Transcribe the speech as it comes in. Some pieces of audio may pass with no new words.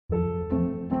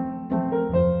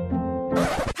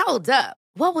Hold up.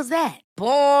 What was that?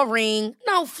 Boring.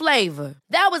 No flavor.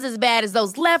 That was as bad as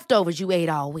those leftovers you ate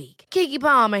all week. Keke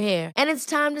Palmer here, and it's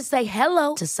time to say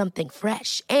hello to something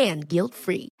fresh and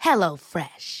guilt-free. Hello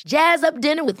Fresh. Jazz up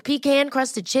dinner with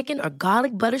pecan-crusted chicken or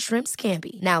garlic butter shrimp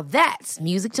scampi. Now that's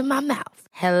music to my mouth.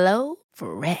 Hello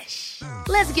Fresh.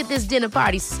 Let's get this dinner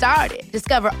party started.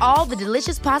 Discover all the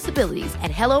delicious possibilities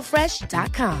at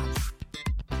hellofresh.com.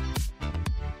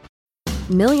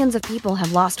 Millions of people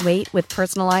have lost weight with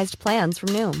personalized plans from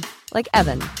Noom. Like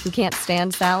Evan, who can't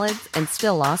stand salads and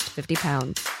still lost 50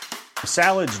 pounds.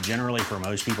 Salads generally for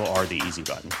most people are the easy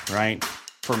button, right?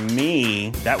 For me,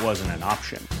 that wasn't an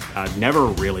option. I never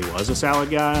really was a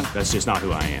salad guy. That's just not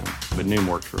who I am. But Noom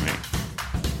worked for me.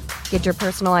 Get your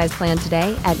personalized plan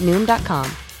today at Noom.com.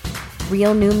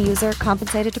 Real Noom user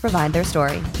compensated to provide their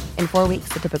story. In 4 weeks,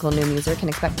 the typical Noom user can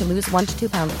expect to lose 1 to 2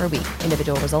 pounds per week.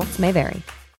 Individual results may vary.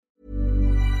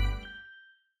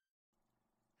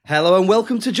 Hello and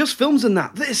welcome to Just Films and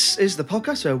That. This is the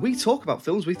podcast where we talk about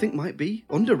films we think might be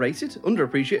underrated,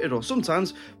 underappreciated, or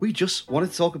sometimes we just want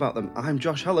to talk about them. I'm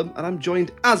Josh Hallam and I'm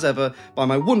joined as ever by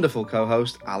my wonderful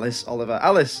co-host Alice Oliver.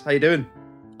 Alice, how you doing?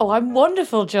 Oh, I'm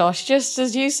wonderful, Josh, just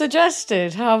as you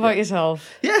suggested. How about yourself?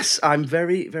 Yes, I'm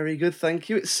very, very good, thank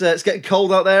you. It's getting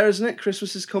cold out there, isn't it?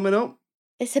 Christmas is coming up.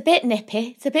 It's a bit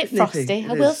nippy. It's a bit frosty.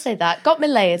 I will is. say that. Got my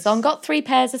layers on. Got 3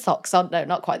 pairs of socks on. No,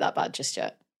 not quite that bad just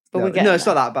yet. But we're getting No, it's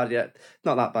not that bad yet.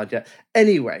 Not that bad yet.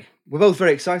 Anyway, we're both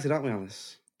very excited, aren't we,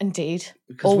 Alice? Indeed.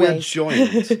 Because we're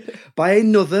joined by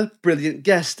another brilliant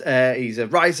guest. He's a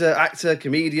writer, actor,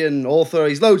 comedian, author.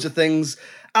 He's loads of things.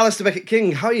 Alistair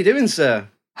Beckett-King, how are you doing, sir?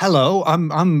 Hello, I'm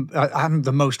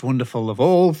the most wonderful of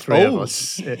all three of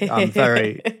us. I'm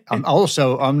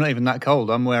not even that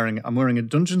cold. I'm wearing a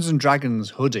Dungeons and Dragons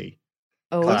hoodie.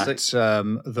 Oh,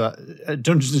 that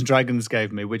Dungeons and Dragons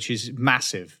gave me, which is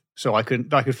massive. So I could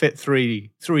fit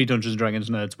three Dungeons and Dragons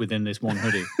nerds within this one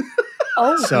hoodie.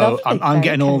 So lovely. I'm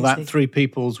getting all that 3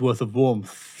 people's worth of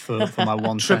warmth for my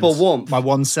one Triple sense. warmth. My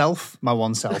one self.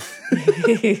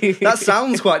 That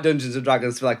sounds quite Dungeons and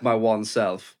Dragons to like my one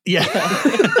self. Yeah.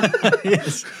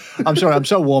 Yes. I'm sorry, I'm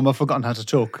so warm I've forgotten how to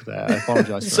talk there. I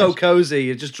apologise. So cozy,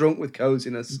 you're just drunk with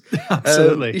coziness.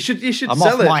 Absolutely. You should I'm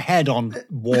sell off it. my head on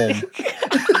warm.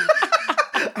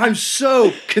 I'm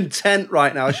so content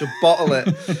right now. I should bottle it.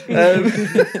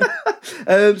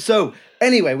 So,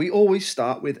 anyway, we always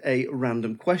start with a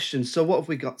random question. So, what have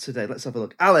we got today? Let's have a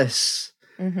look. Alice,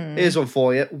 here's one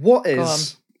for you. What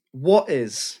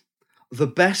is the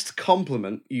best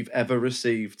compliment you've ever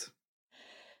received?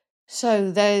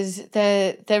 So there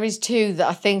is 2 that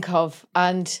I think of,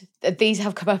 and these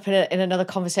have come up in another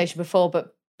conversation before.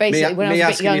 But basically, when I was a bit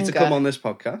asking younger, you to come on this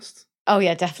podcast. Oh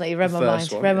yeah, definitely. Read my mind.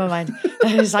 One, Read my mind.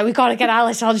 It's like, we got to get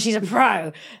Alice on. She's a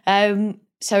pro.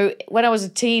 So when I was a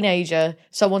teenager,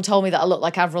 someone told me that I looked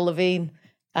like Avril Lavigne,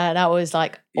 and I was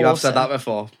like, You have said awesome. that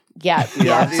before. Yeah.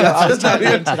 So I was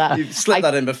totally into that. You've slipped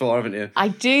that in before, haven't you? I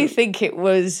do think it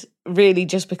was really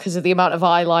just because of the amount of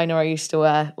eyeliner I used to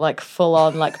wear, like full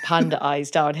on, like panda eyes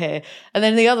down here. And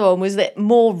then the other one was that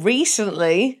more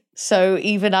recently, so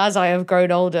even as I have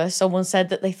grown older, someone said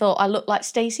that they thought I looked like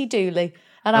Stacey Dooley.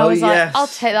 And I was like, I'll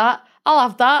take that. I'll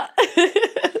have that.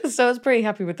 So I was pretty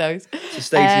happy with those. So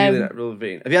Stacey Dooley, Avril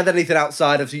Lavigne. Have you had anything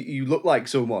outside of you look like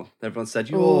someone? Everyone said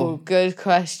you. Oh, good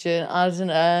question. I don't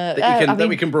know. That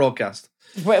we can broadcast.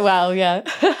 Well, yeah.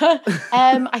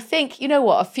 I think, you know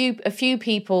what? A few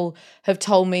people have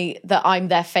told me that I'm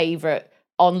their favourite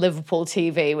on Liverpool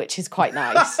TV, which is quite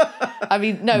nice. I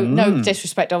mean, no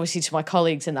disrespect, obviously, to my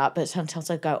colleagues and that, but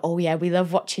sometimes I go, oh yeah, we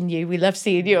love watching you. We love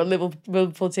seeing you on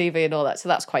Liverpool TV and all that. So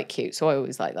that's quite cute. So I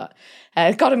always like that.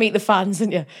 Got to meet the fans,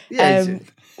 haven't you? Yeah.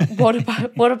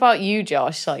 What about you,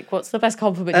 Josh? Like, what's the best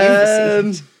compliment you've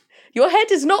received? Your head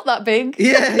is not that big.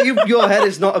 Yeah, your head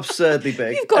is not absurdly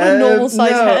big. You've got a normal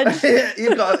sized head.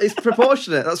 It's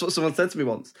proportionate. That's what someone said to me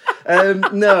once.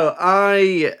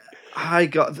 I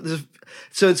got.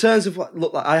 So in terms of what it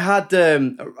looked like, I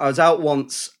was out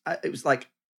once. It was like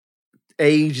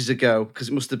ages ago because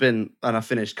it must have been when I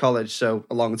finished college, so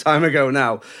a long time ago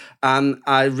now. And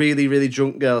a really, really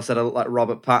drunk girl said I looked like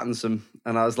Robert Pattinson,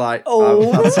 and I was like,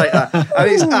 I'll take that. I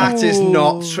mean, that is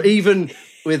not even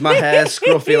with my hair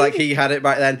scruffy like he had it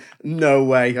back then. No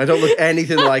way. I don't look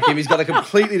anything like him. He's got a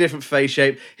completely different face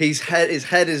shape. His head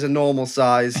is a normal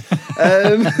size.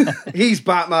 He's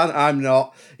Batman. I'm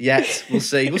not yet. We'll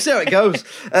see. We'll see how it goes.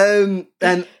 And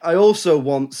I also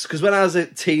once, because when I was a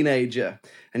teenager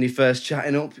and you're first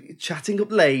chatting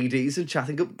up ladies and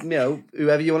chatting up,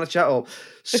 whoever you want to chat up,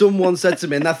 someone said to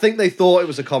me, and I think they thought it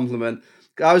was a compliment,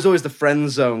 I was always the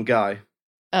friend zone guy.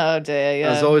 Oh dear, yeah.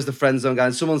 I was always the friend zone guy.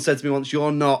 And someone said to me once,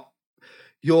 you're not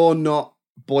you're not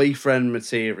boyfriend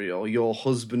material, you're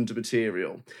husband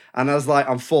material. And I was like,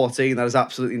 I'm 14, that is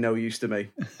absolutely no use to me.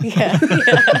 Yeah.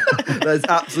 There's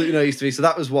absolutely no use to me. So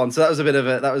that was one. So that was a bit of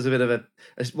a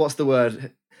what's the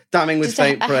word? Damning with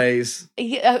faint praise.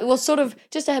 Well, sort of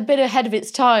just a bit ahead of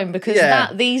its time, because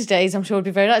that these days I'm sure would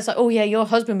be very nice. It's like, oh yeah, your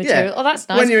husband material. Yeah. Oh, that's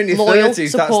nice. When you're in your loyal,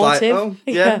 30s, supportive. That's like,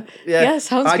 oh yeah,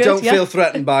 sounds I good. don't feel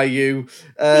threatened by you.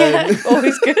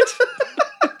 Always good.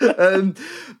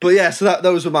 But yeah, so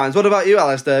those were mine. What about you,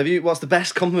 Alistair? What's the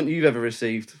best compliment you've ever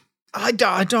received? I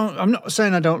don't. I'm not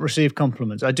saying I don't receive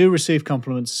compliments. I do receive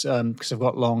compliments because I've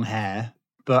got long hair,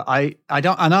 but I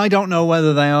don't know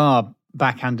whether they are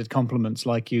backhanded compliments,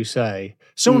 like you say.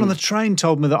 Someone on the train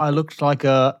told me that I looked like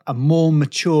a more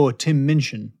mature Tim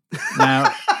Minchin.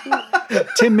 Now,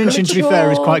 Tim Minchin, to be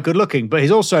fair, is quite good looking, but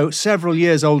he's also several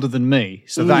years older than me.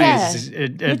 So that is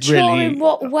mature really. In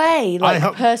what way? Like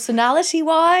personality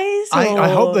wise? I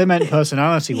hope they meant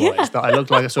personality wise, that I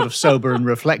looked like a sort of sober and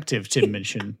reflective Tim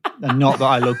Minchin, and not that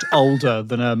I looked older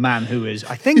than a man who is,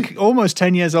 I think, almost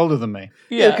 10 years older than me.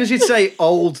 Yeah, because you'd say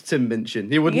old Tim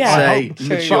Minchin. You wouldn't say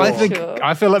mature. But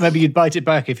I feel like maybe you'd bite it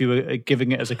back if you were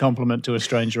giving it as a compliment to a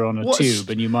stranger on a tube,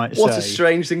 and you might say. What a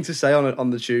strange thing to say on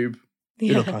the tube.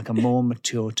 You look like a more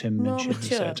mature Tim Minchin,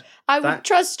 he said. I would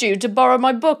trust you to borrow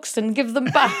my books and give them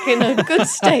back in a good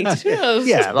state. Yes.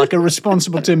 Yeah, like a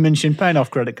responsible Tim Minchin paying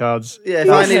off credit cards. Yeah,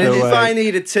 if I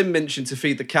needed Tim Minchin to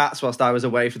feed the cats whilst I was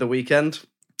away for the weekend,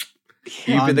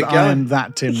 you'd be the guy. I am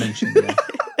that Tim Minchin, yeah.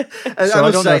 So I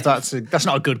don't know if that's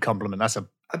not a good compliment. That's a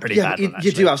pretty bad one,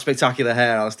 you do have spectacular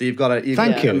hair, Alistair. You've got it.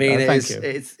 Thank you. I mean,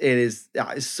 it is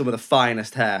some of the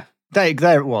finest hair.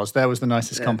 There it was. There was the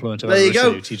nicest compliment I've ever received. There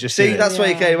you go. You just see, that's why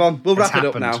you came on. We'll wrap it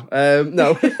up now.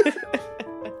 No.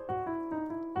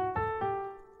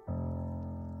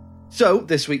 So,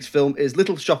 this week's film is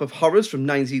Little Shop of Horrors from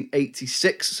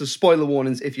 1986. So, spoiler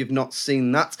warnings if you've not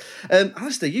seen that.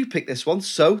 Alistair, you picked this one.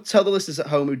 So, tell the listeners at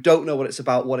home who don't know what it's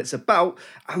about,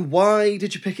 and why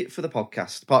did you pick it for the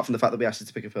podcast, apart from the fact that we asked you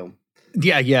to pick a film?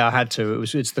 Yeah, I had to.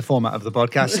 It's the format of the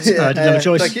podcast. I didn't have a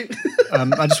choice. Thank you.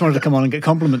 I just wanted to come on and get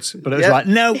compliments, but it was like,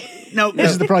 no,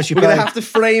 this is the price you pay. We're going to have to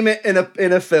frame it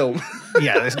in a film.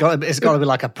 Yeah, it's got to be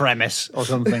like a premise or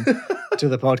something to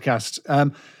the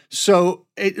podcast. So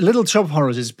Little Shop of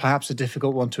Horrors is perhaps a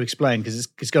difficult one to explain because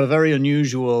it's got a very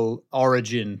unusual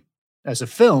origin as a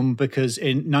film, because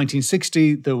in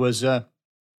 1960 there was a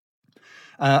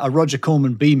Roger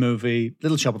Corman B-movie,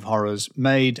 Little Shop of Horrors,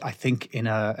 made, I think, in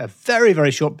a very,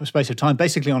 very short space of time,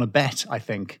 basically on a bet, I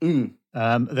think.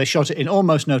 They shot it in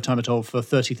almost no time at all for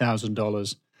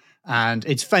 $30,000, and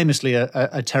it's famously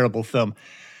a terrible film.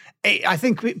 I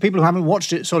think people who haven't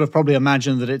watched it sort of probably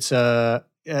imagine that it's a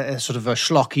sort of a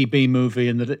schlocky B-movie,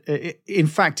 and that in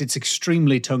fact it's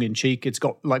extremely tongue-in-cheek. It's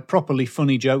got like properly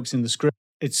funny jokes in the script.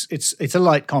 It's a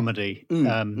light comedy.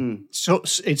 So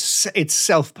it's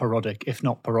self-parodic, if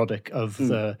not parodic, of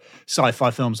the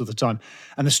sci-fi films of the time.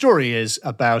 And the story is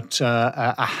about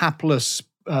a hapless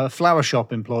flower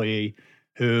shop employee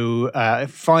who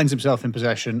finds himself in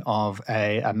possession of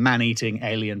a man-eating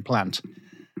alien plant.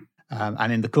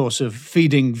 And in the course of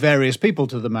feeding various people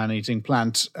to the man-eating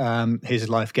plant, his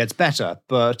life gets better.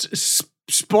 But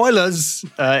spoilers,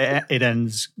 it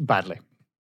ends badly.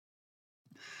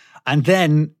 And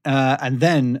then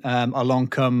along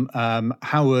come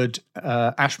Howard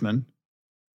Ashman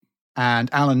and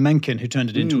Alan Menken, who turned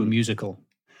it into a musical.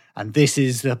 And this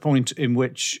is the point in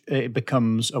which it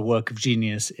becomes a work of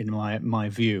genius, in my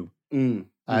view.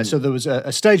 So there was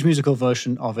a stage musical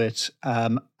version of it,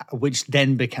 which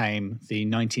then became the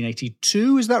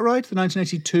 1982. Is that right? The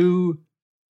 1982.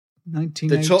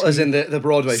 1980. As in the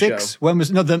Broadway show. When was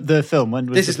the film? When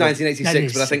was this is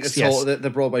 1986, but I think the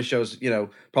Broadway show's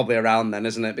probably around then,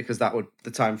 isn't it? Because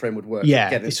the time frame would work.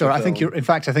 Yeah, so I think you're right.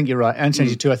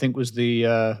 1982, I think, was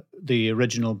the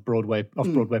original Broadway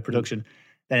off-Broadway production.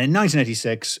 Then in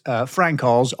 1986, Frank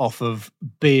Oz, off of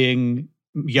being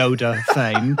Yoda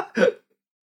fame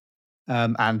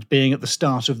and being at the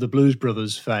start of the Blues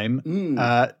Brothers fame,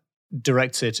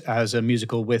 directs it as a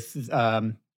musical with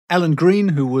Ellen Greene,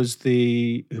 who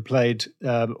played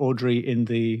Audrey in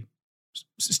the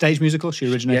stage musical.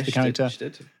 She originated the character. She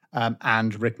did.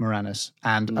 And Rick Moranis,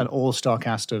 and an all-star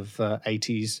cast of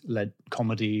 80s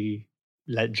comedy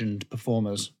legend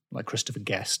performers like Christopher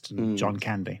Guest and John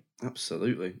Candy.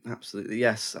 Absolutely,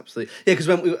 yes, absolutely. Yeah, because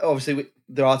when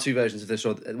there are two versions of this,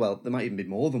 or there might even be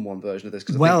more than one version of this.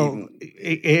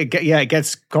 It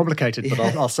gets complicated, but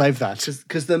I'll save that.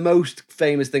 Because the most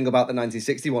famous thing about the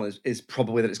 1961 is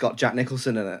probably that it's got Jack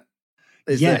Nicholson in it.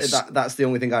 That's the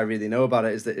only thing I really know about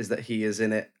it, is that he is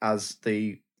in it as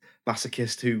the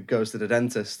masochist who goes to the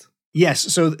dentist. Yes,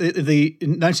 so the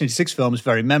 1986 film is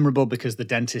very memorable because the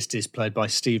dentist is played by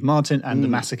Steve Martin and the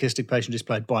masochistic patient is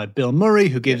played by Bill Murray,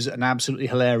 who gives an absolutely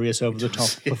hilarious,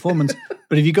 over-the-top performance.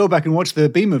 But if you go back and watch the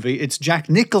B movie, it's Jack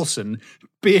Nicholson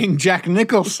being Jack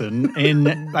Nicholson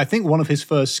in, I think, one of his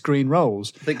first screen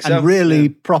roles. And really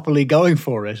properly going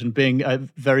for it and being a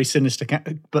very sinister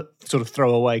but sort of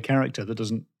throwaway character that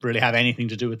doesn't really have anything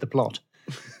to do with the plot.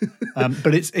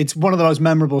 But it's one of the most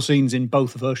memorable scenes in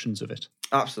both versions of it.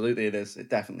 Absolutely, it is. It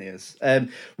definitely is.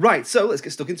 Right, so let's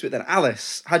get stuck into it then.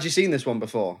 Alice, had you seen this one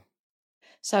before?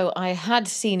 So I had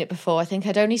seen it before. I think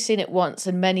I'd only seen it once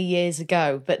and many years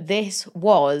ago. But this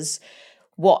was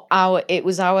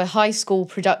our high school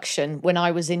production when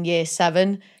I was in year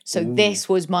 7. So this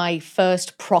was my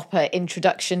first proper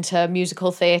introduction to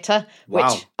musical theatre,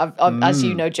 which, as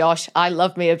you know, Josh, I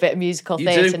love me a bit of musical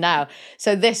theatre now.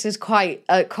 So this is quite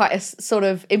a sort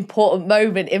of important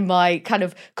moment in my kind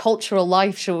of cultural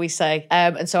life, shall we say.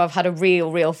 And so I've had a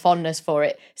real fondness for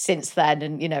it since then,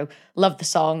 and, you know, love the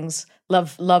songs.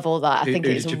 Love all that. I think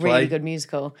it's a really good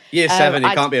musical. Year 7,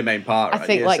 it can't be a main part, right? I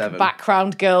think year like 7.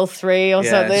 Background Girl 3 or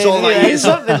something. It's all like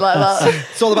something like that.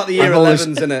 It's all about the year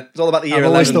 11s, isn't it? It's all about the year 11s.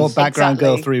 I've always thought Background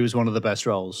Girl 3 was one of the best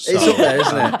roles. So. It's up there,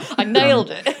 isn't it? I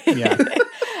nailed it. Yeah.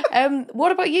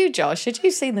 What about you, Josh? Had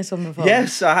you seen this one before?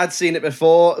 Yes, I had seen it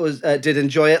before. It was did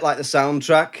enjoy it, like the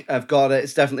soundtrack. I've got it.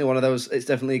 It's definitely one of those. It's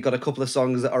definitely got a couple of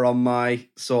songs that are on my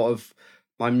sort of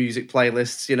my music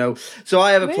playlists, you know. So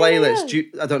I have a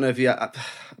playlist. I don't know if you...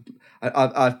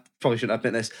 I probably shouldn't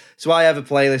admit this. So I have a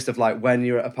playlist of like when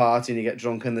you're at a party and you get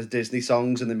drunk and the Disney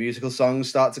songs and the musical songs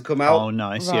start to come out. Oh,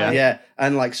 nice, right. Yeah,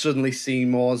 and like suddenly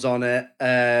Seymour's on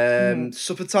it.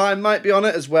 Supper Time might be on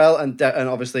it as well, and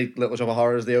obviously Little Shop of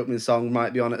Horrors, the opening song,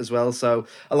 might be on it as well. So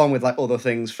along with like other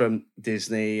things from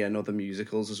Disney and other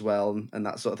musicals as well, and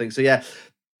that sort of thing. So yeah,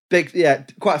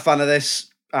 quite a fan of this.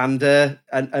 And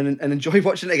enjoy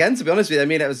watching it again. To be honest with you, I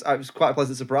mean, I was quite a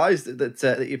pleasant surprise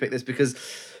that you picked this, because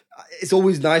it's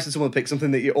always nice when someone picks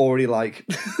something that you already like.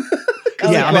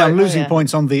 I'm losing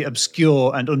points on the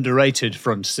obscure and underrated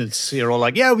front, since you're all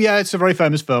like, yeah, it's a very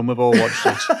famous film. We've all watched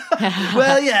it.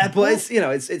 Well, yeah, but it's, you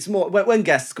know, it's more when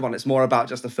guests come on, it's more about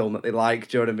just the film that they like.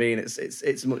 Do you know what I mean?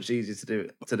 It's much easier to do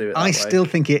it. That I way. still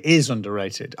think it is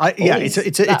underrated.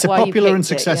 It's a popular and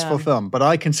successful film, but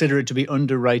I consider it to be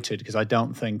underrated because I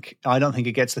don't think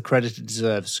it gets the credit it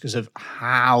deserves because of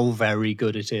how very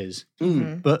good it is.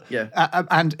 But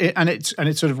and its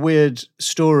sort of weird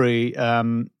story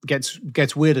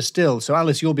gets weirder still. So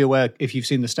Alice, you'll be aware if you've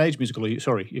seen the stage musical,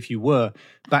 if you were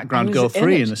Background Girl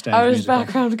 3 in the stage musical. I was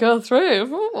Background Girl 3.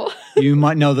 You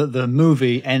might know that the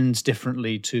movie ends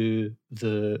differently to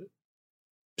the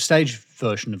stage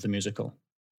version of the musical.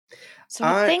 So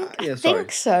I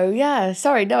think so. Yeah.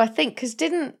 Sorry. No, I think because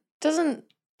doesn't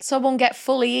someone get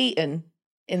fully eaten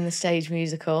in the stage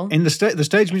musical? In the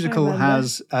stage musical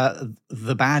has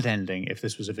the bad ending. If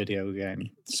this was a video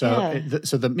game,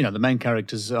 the main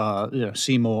characters are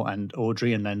Seymour and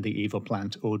Audrey, and then the evil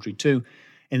plant Audrey too.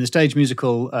 In the stage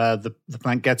musical, the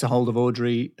plant gets a hold of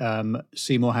Audrey.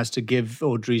 Seymour has to give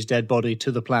Audrey's dead body to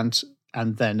the plant,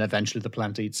 and then eventually the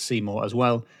plant eats Seymour as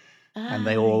well, and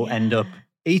they all end up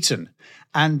eaten.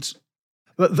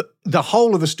 But the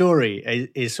whole of the story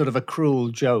is sort of a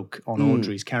cruel joke on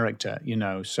Audrey's character,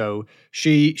 So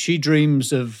she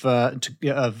dreams of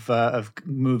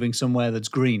moving somewhere that's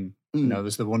green.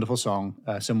 There's the wonderful song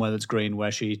 "Somewhere That's Green,"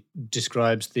 where she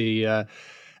describes the.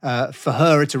 For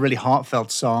her, it's a really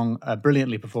heartfelt song,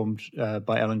 brilliantly performed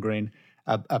by Ellen Greene,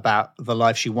 about the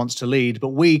life she wants to lead. But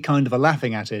we kind of are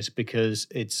laughing at it because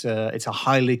it's a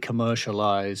highly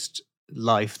commercialized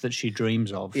life that she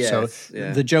dreams of.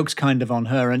 The joke's kind of on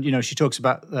her. And, she talks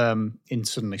about, in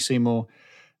Suddenly Seymour,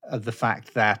 the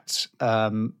fact that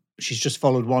she's just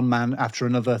followed one man after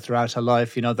another throughout her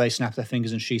life. They snap their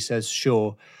fingers and she says,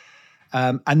 sure.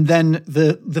 And then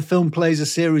the film plays a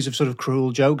series of sort of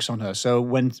cruel jokes on her. So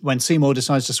when Seymour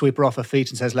decides to sweep her off her feet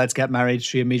and says, let's get married,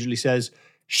 she immediately says,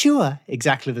 sure,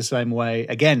 exactly the same way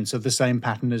again. So the same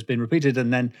pattern has been repeated.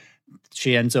 And then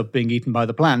she ends up being eaten by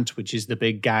the plant, which is the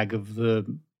big gag of the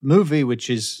movie, which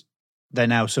is they're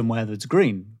now somewhere that's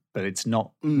green, but it's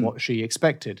not what she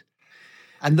expected.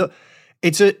 And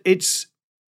it's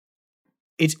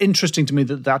interesting to me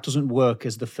that doesn't work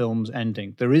as the film's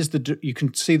ending. There is you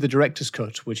can see the director's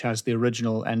cut, which has the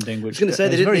original ending. Which I was going to say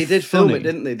they did film it,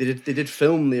 didn't they? They did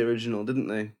film the original, didn't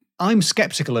they? I'm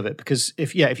skeptical of it because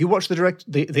if you watch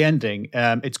the ending,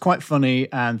 it's quite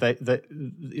funny, and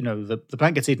the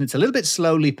plant gets eaten. It's a little bit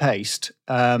slowly paced,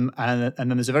 and then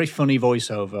there's a very funny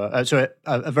voiceover.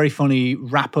 A very funny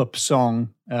wrap up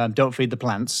song. Don't feed the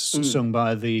plants, sung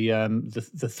by the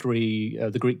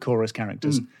Greek chorus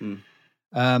characters.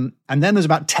 And then there's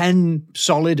about 10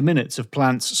 solid minutes of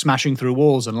plants smashing through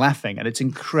walls and laughing, and it's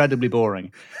incredibly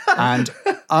boring. And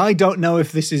I don't know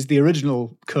if this is the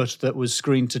original cut that was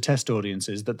screened to test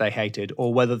audiences that they hated,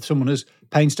 or whether someone has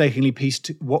painstakingly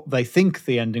pieced what they think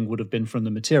the ending would have been from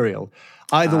the material.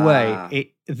 Either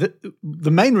way, the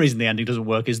main reason the ending doesn't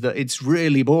work is that it's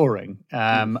really boring.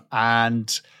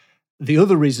 And the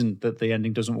other reason that the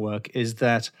ending doesn't work is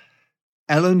that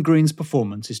Ellen Green's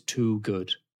performance is too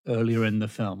good earlier in the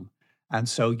film, and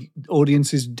so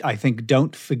audiences, I think,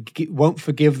 won't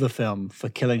forgive the film for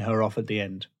killing her off at the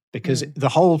end, because the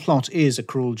whole plot is a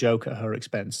cruel joke at her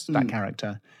expense, that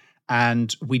character,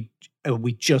 and we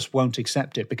just won't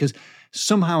accept it, because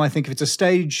somehow I think if it's a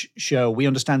stage show, we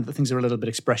understand that things are a little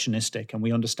bit expressionistic, and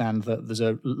we understand that there's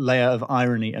a layer of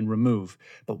irony and remove.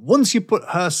 But once you put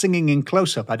her singing in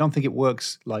close-up, I don't think it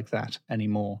works like that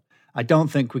anymore. I don't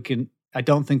think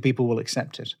people will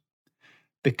accept it.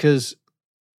 Because,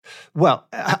 well,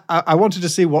 I wanted to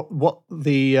see what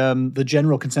the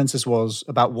general consensus was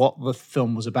about what the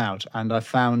film was about, and I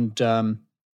found the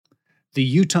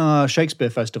Utah Shakespeare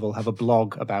Festival have a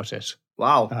blog about it.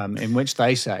 Wow! In which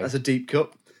they say that's a deep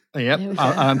cut. Yep,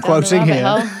 I'm quoting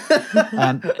here.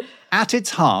 At its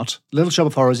heart, Little Shop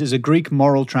of Horrors is a Greek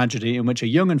moral tragedy in which a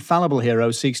young and fallible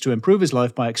hero seeks to improve his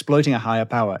life by exploiting a higher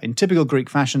power. In typical Greek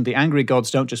fashion, the angry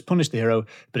gods don't just punish the hero,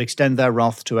 but extend their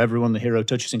wrath to everyone the hero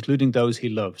touches, including those he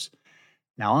loves.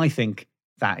 Now, I think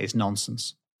that is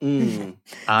nonsense.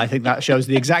 I think that shows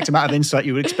the exact amount of insight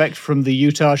you would expect from the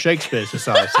Utah Shakespeare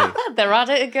Society. They're at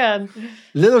it again.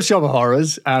 Little Shop of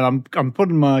Horrors, and I'm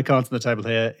putting my cards on the table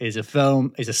here, is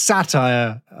a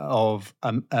satire of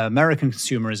American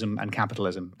consumerism and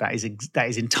capitalism. That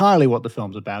is entirely what the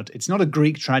film's about. It's not a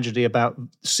Greek tragedy about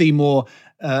Seymour's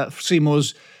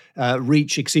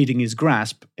reach exceeding his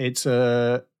grasp. It's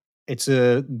a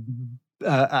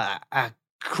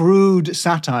crude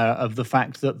satire of the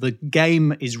fact that the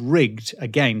game is rigged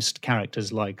against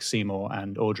characters like Seymour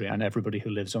and Audrey and everybody who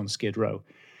lives on Skid Row.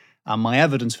 And my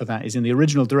evidence for that is in the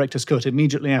original director's cut,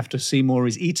 immediately after Seymour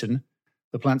is eaten,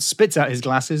 the plant spits out his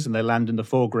glasses and they land in the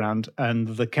foreground. And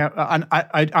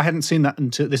I hadn't seen that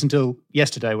until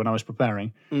yesterday when I was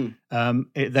preparing.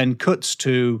 It then cuts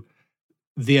to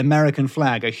the American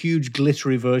flag, a huge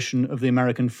glittery version of the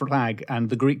American flag, and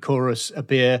the Greek chorus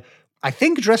appear, I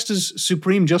think, dressed as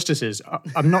Supreme Justices.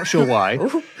 I'm not sure why.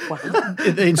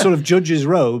 In sort of judges'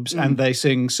 robes, and they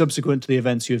sing, subsequent to the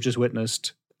events you have just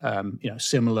witnessed,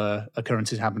 similar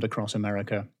occurrences happened across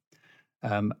America.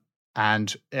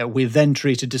 And we're then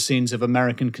treated to scenes of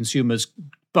American consumers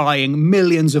buying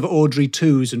millions of Audrey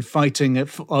 2s and fighting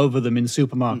over them in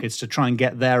supermarkets to try and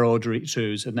get their Audrey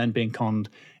 2s, and then being conned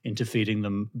into feeding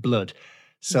them blood.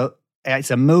 So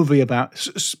it's a movie about...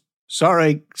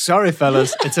 Sorry,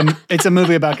 fellas. It's a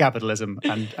movie about capitalism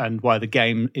and why the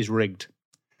game is rigged,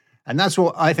 and that's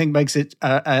what I think makes it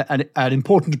an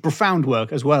important, profound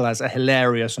work, as well as a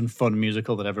hilarious and fun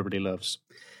musical that everybody loves.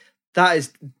 That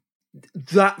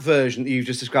version that you've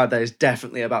just described there is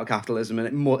definitely about capitalism, and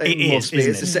it must be.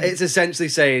 It's essentially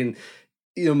saying,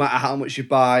 no matter how much you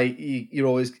buy,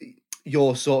 your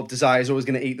sort of desires are always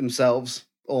going to eat themselves.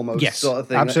 Almost, yes, sort of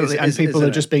thing. Absolutely, and people are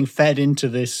just being fed into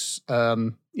this. I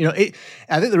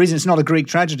think the reason it's not a Greek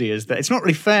tragedy is that it's not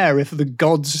really fair if the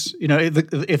gods,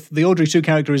 if the Audrey 2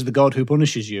 character is the god who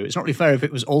punishes you. It's not really fair if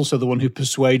it was also the one who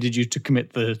persuaded you to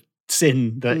commit the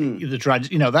sin that the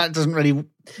tragedy. That doesn't really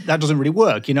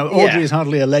work. Audrey is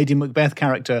hardly a Lady Macbeth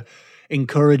character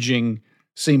encouraging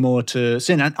Seymour to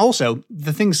sin, and also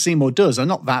the things Seymour does are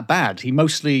not that bad. He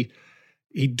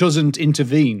doesn't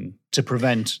intervene to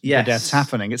prevent the deaths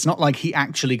happening. It's not like he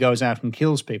actually goes out and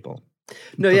kills people.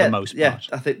 The most part.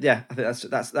 I think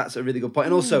that's a really good point.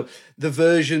 And also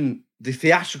the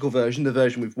theatrical version, the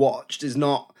version we've watched, is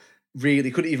not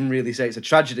really, couldn't even really say it's a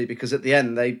tragedy, because at the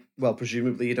end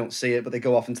presumably you don't see it, but they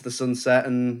go off into the sunset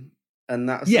and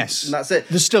that's it.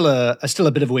 There's still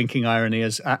a bit of winking irony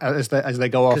as they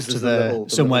go off to the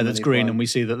somewhere that's green, and we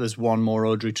see that there's one more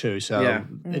Audrey 2. So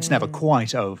it's never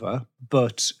quite over,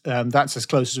 but that's as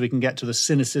close as we can get to the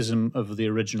cynicism of the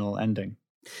original ending.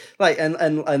 Like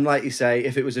and like you say,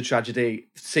 if it was a tragedy,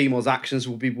 Seymour's actions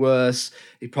would be worse.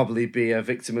 He'd probably be a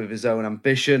victim of his own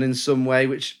ambition in some way,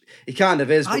 which he kind of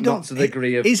is, but not to the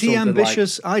degree of. Is he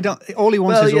ambitious? Like, I don't. All he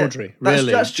wants is Audrey.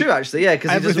 Really, that's true. Actually, yeah.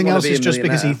 Because everything else is just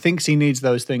because he thinks he needs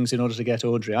those things in order to get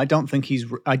Audrey. I don't think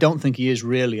he is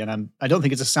really, and I don't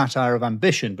think it's a satire of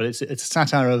ambition, but it's a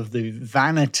satire of the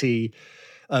vanity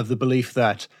of the belief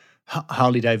that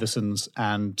Harley Davidsons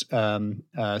and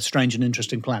strange and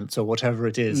interesting plants or whatever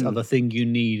it is are the thing you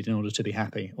need in order to be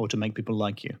happy or to make people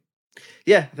like you.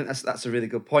 Yeah, I think that's a really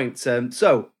good point.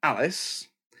 So, Alice,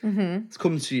 it's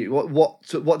come to you.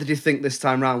 What did you think this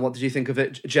time round? What did you think of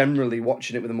it generally,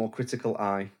 watching it with a more critical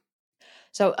eye?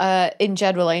 So in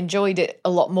general, I enjoyed it a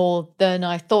lot more than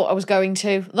I thought I was going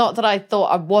to. Not that I thought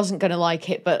I wasn't going to like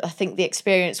it, but I think the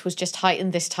experience was just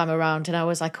heightened this time around. And I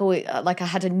was like, I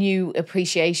had a new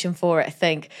appreciation for it, I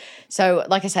think. So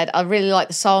like I said, I really liked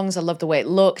the songs. I loved the way it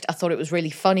looked. I thought it was really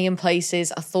funny in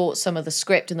places. I thought some of the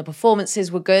script and the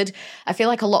performances were good. I feel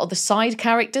like a lot of the side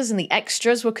characters and the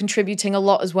extras were contributing a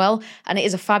lot as well. And it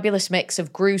is a fabulous mix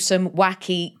of gruesome,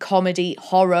 wacky, comedy,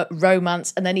 horror,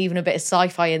 romance, and then even a bit of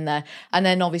sci-fi in there. And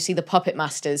then obviously the puppet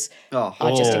masters are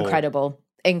just incredible.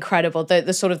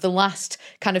 The sort of the last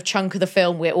kind of chunk of the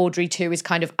film where Audrey 2 is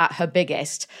kind of at her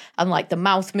biggest, and like the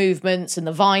mouth movements and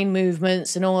the vine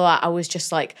movements and all that, I was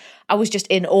just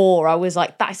in awe. I was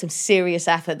like, that is some serious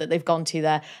effort that they've gone to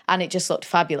there, and it just looked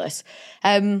fabulous.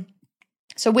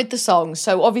 So with the songs,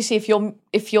 so obviously if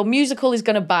your musical is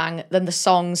going to bang, then the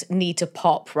songs need to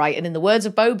pop, right? And in the words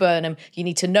of Bo Burnham, you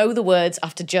need to know the words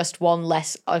after just one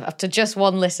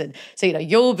listen. So,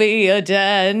 you'll be a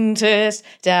dentist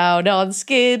down on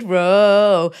Skid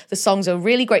Row. The songs are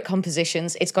really great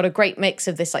compositions. It's got a great mix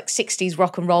of this like 60s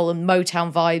rock and roll and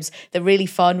Motown vibes. They're really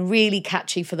fun, really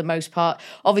catchy for the most part.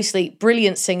 Obviously,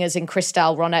 brilliant singers in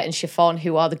Crystal, Ronette and Chiffon,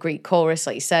 who are the Greek chorus,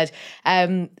 like you said.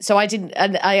 So I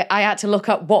had to look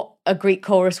up what a Greek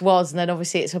chorus was, and then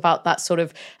obviously it's about that sort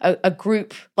of a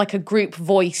group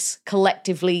voice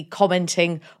collectively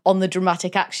commenting on the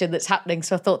dramatic action that's happening.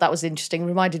 So I thought that was interesting.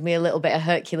 Reminded me a little bit of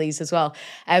Hercules as well.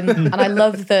 And I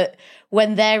love that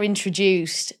when they're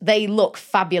introduced, they look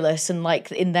fabulous and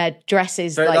like in their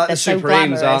dresses, they're they're the so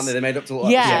Supremes, glamorous, aren't they? They made up to look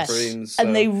like the Supremes, so.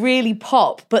 And they really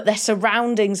pop. But their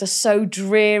surroundings are so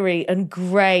dreary and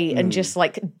grey and just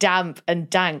like damp and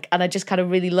dank. And I just kind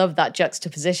of really love that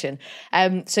juxtaposition.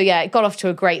 So yeah, it got off to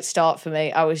a great start for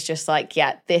me. I was just like,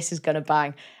 yeah, this is going to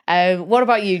bang. What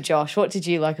about you, Josh? What did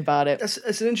you like about it?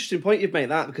 It's an interesting point you've made,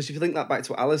 that, because if you think that back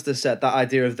to what Alistair said, that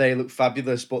idea of they look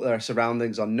fabulous but their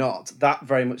surroundings are not, that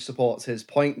very much supports his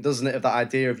point, doesn't it? Of that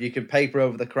idea of you can paper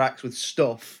over the cracks with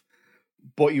stuff,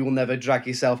 but you will never drag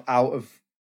yourself out of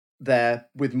there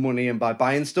with money and by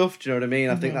buying stuff. Do you know what I mean?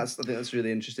 I think that's a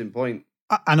really interesting point.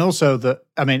 And also that,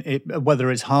 I mean, whether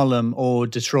it's Harlem or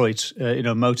Detroit,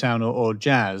 Motown or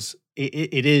jazz,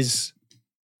 it is,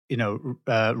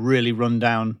 really run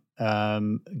down,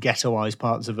 ghettoized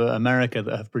parts of America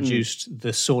that have produced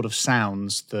the sort of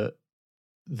sounds that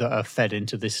are fed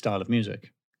into this style of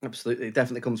music. Absolutely. It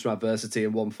definitely comes from adversity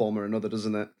in one form or another,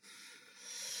 doesn't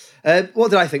it?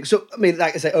 What did I think? So, I mean,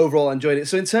 like I say, overall, I enjoyed it.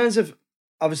 So in terms of,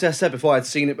 obviously I said before, I'd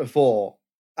seen it before.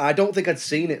 I don't think I'd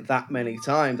seen it that many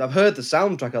times. I've heard the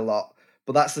soundtrack a lot,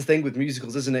 but that's the thing with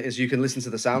musicals, isn't it? Is you can listen to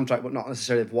the soundtrack, but not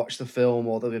necessarily watch the film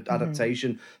or the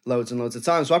adaptation loads and loads of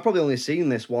times. So I've probably only seen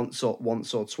this once or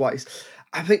twice.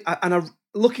 I think,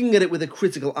 looking at it with a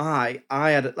critical eye,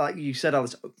 I had, like you said,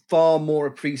 Alice, far more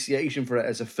appreciation for it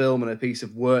as a film and a piece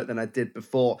of work than I did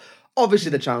before. Obviously,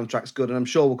 the soundtrack's good, and I'm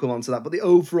sure we'll come on to that. But the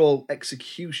overall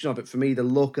execution of it, for me, the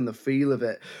look and the feel of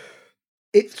it.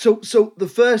 So the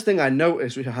first thing I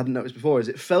noticed, which I hadn't noticed before, is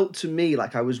it felt to me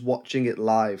like I was watching it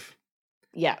live.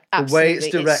 Yeah, absolutely. The way it's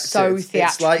directed. It's so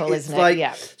theatrical, isn't it?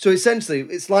 Yeah. So essentially,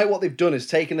 it's like what they've done is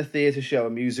taken a theatre show, a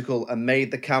musical, and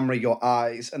made the camera your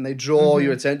eyes, and they draw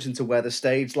your attention to where the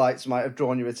stage lights might have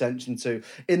drawn your attention to,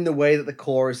 in the way that the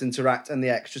chorus interact and the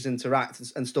extras interact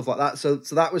and stuff like that. So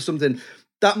that was something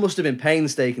that must have been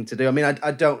painstaking to do. I mean,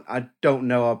 I don't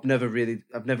know. I've never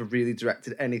really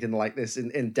directed anything like this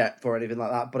in depth or anything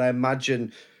like that. But I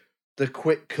imagine the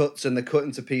quick cuts and the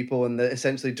cutting to people and the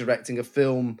essentially directing a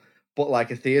film, but like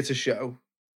a theatre show,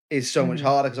 is so much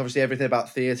harder, because obviously everything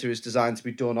about theatre is designed to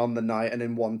be done on the night and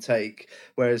in one take.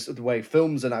 Whereas the way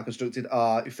films are now constructed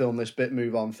are, you film this bit,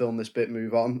 move on, film this bit,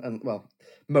 move on. And well,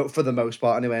 for the most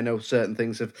part anyway. I know certain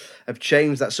things have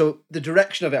changed that. So the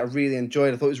direction of it I really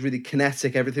enjoyed. I thought it was really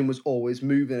kinetic. Everything was always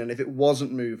moving, and if it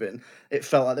wasn't moving, it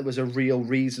felt like there was a real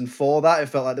reason for that. It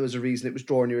felt like there was a reason it was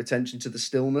drawing your attention to the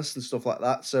stillness and stuff like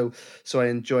that. So I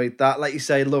enjoyed that. Like you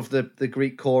say, I love the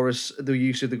Greek chorus, the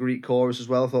use of the Greek chorus as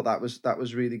well. I thought that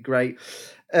was really great.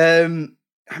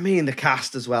 I mean, the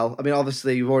cast as well. I mean,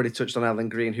 obviously, you've already touched on Ellen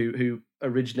Greene, who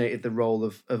originated the role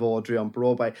of Audrey on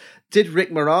Broadway. Did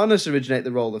Rick Moranis originate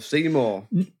the role of Seymour?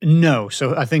 No.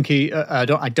 So I think I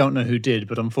don't know who did,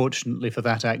 but unfortunately for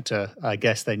that actor, I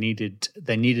guess they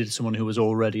needed someone who was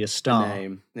already a star.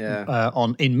 Name, yeah.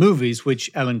 In movies,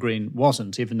 which Ellen Greene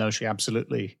wasn't, even though she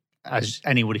absolutely, as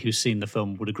anybody who's seen the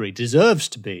film would agree, deserves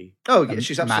to be. Oh yeah,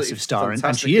 she's a absolutely massive star, and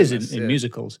fantastic she is this, in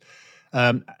musicals.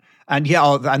 And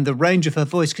the range of her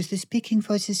voice, because the speaking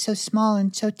voice is so small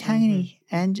and so tiny,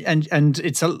 and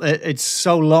it's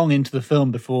so long into the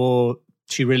film before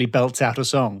she really belts out a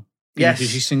song. Yes,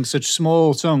 because she sings such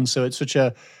small songs, so it's such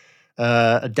a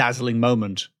dazzling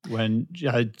moment when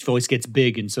her voice gets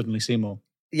big in Suddenly Seymour.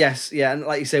 Yes, yeah, and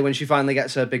like you say, when she finally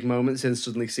gets her big moments in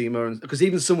Suddenly Seymour, because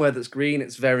even Somewhere That's Green,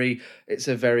 it's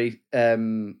a very.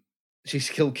 She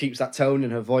still keeps that tone in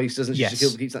her voice, doesn't she? Yes. She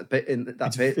still keeps that bit in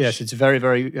that pitch. Yes, it's very,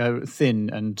 very thin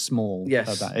and small.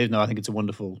 Yes. Even though I think it's a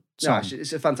wonderful song. No,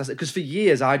 it's a fantastic. Because for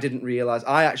years I didn't realise.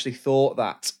 I actually thought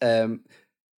that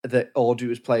that Audrey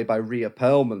was played by Rhea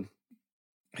Perlman,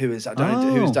 who is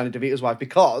Danny DeVito's wife,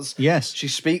 because she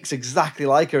speaks exactly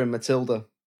like her in Matilda.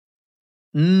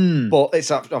 But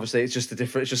it's obviously it's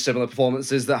just similar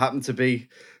performances that happen to be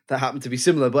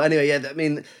similar. But anyway, yeah, I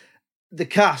mean. The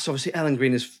cast, obviously, Ellen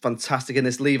Greene is fantastic in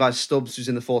this. Levi Stubbs, who's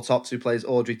in The Four Tops, who plays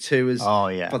Audrey too, is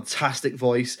fantastic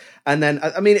voice. And then,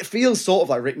 I mean, it feels sort of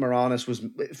like Rick Moranis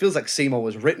it feels like Seymour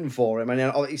was written for him. I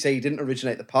mean, you say he didn't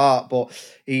originate the part, but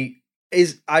he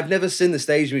is. I've never seen the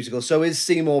stage musical, so is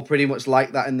Seymour pretty much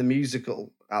like that in the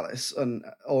musical, Alice,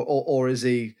 or is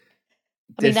he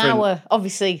different? I mean,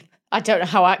 obviously. I don't know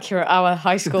how accurate our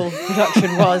high school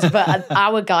production was, but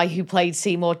our guy who played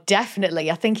Seymour definitely,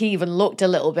 I think he even looked a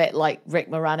little bit like Rick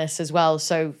Moranis as well.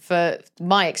 So for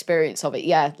my experience of it,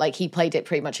 yeah, like he played it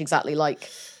pretty much exactly like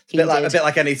he did. A bit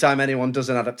like any time anyone does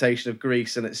an adaptation of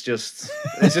Grease, and it's just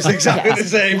exactly the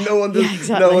same. No one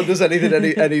does anything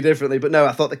any differently. But no,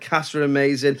 I thought the cast were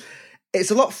amazing.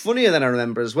 It's a lot funnier than I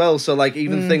remember as well. So like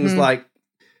even things like.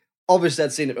 Obviously,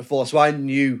 I'd seen it before, so I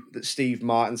knew that Steve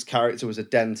Martin's character was a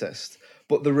dentist.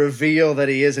 But the reveal that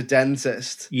he is a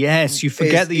dentist, yes, you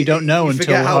forget that you don't know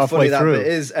until halfway through. That bit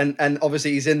is, and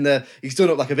obviously he's done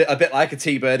up like a bit like a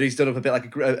T-bird. He's done up a bit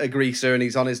like a greaser, and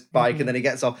he's on his bike, and then he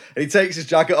gets off and he takes his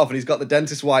jacket off, and he's got the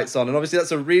dentist whites on, and obviously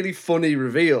that's a really funny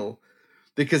reveal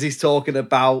because he's talking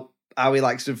about how he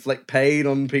likes to inflict pain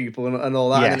on people and all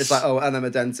that, and it's like, oh, and I'm a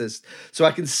dentist, so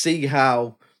I can see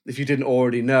how. If you didn't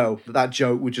already know, that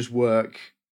joke would just work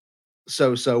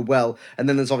so well. And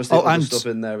then there's obviously other stuff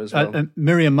in there as well.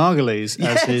 Miriam Margolyes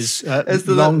as his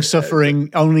long-suffering,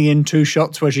 only in 2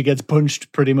 shots where she gets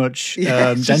punched pretty much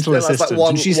dental assistant.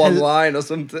 Like one line or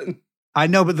something. I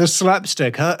know, but the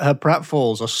slapstick, her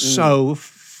pratfalls are so...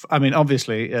 I mean,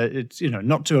 obviously, it's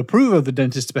not to approve of the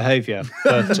dentist's behaviour,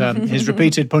 but his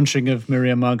repeated punching of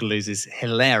Miriam Margolyes is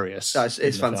hilarious.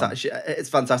 It's fantastic. It's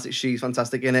fantastic. She's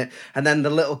fantastic in it, and then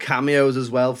the little cameos as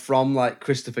well from like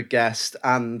Christopher Guest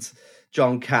and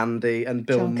John Candy and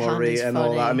Bill Murray and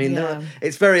all that. I mean,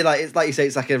 it's very it's like you say,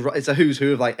 it's a who's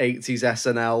who of like 80s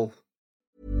SNL.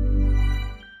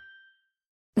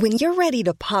 When you're ready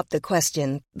to pop the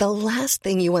question, the last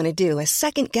thing you want to do is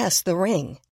second guess the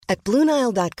ring. At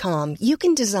BlueNile.com, you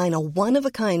can design a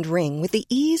one-of-a-kind ring with the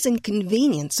ease and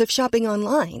convenience of shopping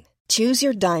online. Choose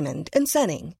your diamond and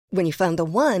setting. When you find the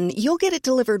one, you'll get it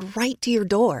delivered right to your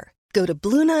door. Go to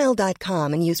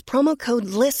BlueNile.com and use promo code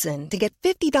LISTEN to get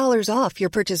 $50 off your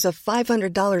purchase of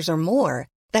 $500 or more.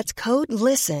 That's code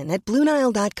LISTEN at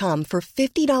BlueNile.com for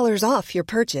 $50 off your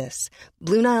purchase.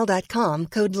 BlueNile.com,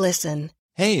 code LISTEN.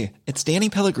 Hey, it's Danny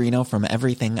Pellegrino from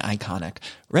Everything Iconic.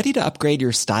 Ready to upgrade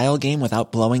your style game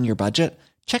without blowing your budget?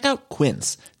 Check out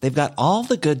Quince. They've got all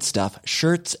the good stuff,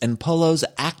 shirts and polos,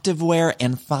 activewear,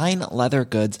 and fine leather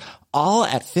goods, all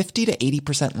at 50 to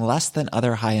 80% less than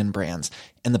other high-end brands.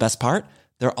 And the best part?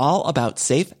 They're all about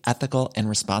safe, ethical, and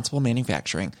responsible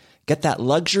manufacturing. Get that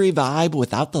luxury vibe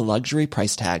without the luxury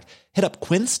price tag. Hit up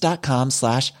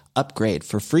quince.com/upgrade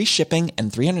for free shipping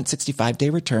and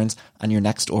 365-day returns on your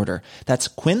next order. That's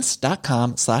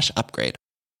quince.com/upgrade.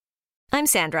 I'm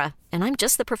Sandra, and I'm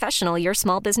just the professional your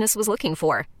small business was looking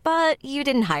for. But you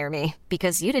didn't hire me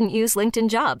because you didn't use LinkedIn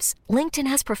Jobs. LinkedIn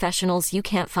has professionals you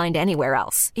can't find anywhere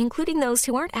else, including those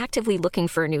who aren't actively looking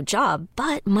for a new job,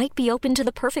 but might be open to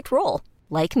the perfect role.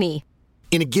 like me.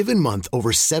 In a given month,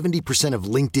 over 70% of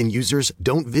LinkedIn users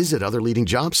don't visit other leading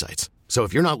job sites. So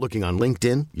if you're not looking on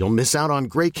LinkedIn, you'll miss out on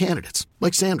great candidates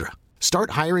like Sandra.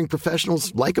 Start hiring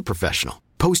professionals like a professional.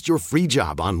 Post your free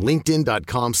job on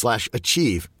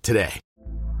linkedin.com/achieve today.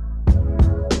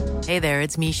 Hey there,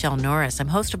 it's Michelle Norris. I'm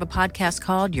host of a podcast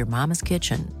called Your Mama's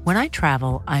Kitchen. When I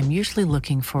travel, I'm usually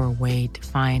looking for a way to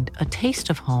find a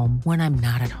taste of home when I'm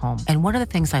not at home. And one of the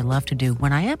things I love to do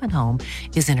when I am at home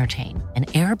is entertain. And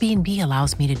Airbnb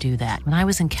allows me to do that. When I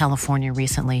was in California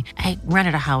recently, I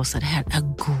rented a house that had a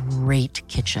great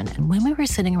kitchen. And when we were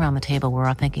sitting around the table, we were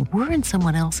all thinking, we're in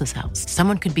someone else's house.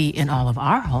 Someone could be in all of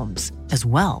our homes as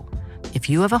well. If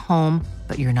you have a home,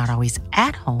 but you're not always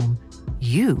at home,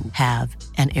 you have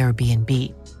an Airbnb.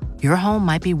 Your home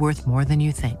might be worth more than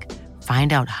you think.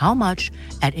 Find out how much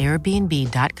at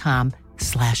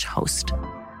airbnb.com/host.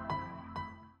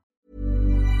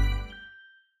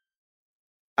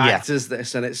 Actors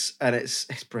this, and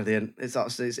it's brilliant. It's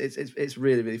absolutely it's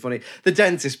really, really funny. The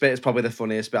dentist bit is probably the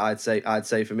funniest bit, I'd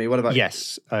say for me. What about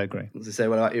Yes, I agree. What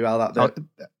about you, Al? That bit?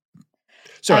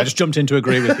 Sorry, I just jumped in to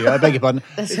agree with you. I beg your pardon.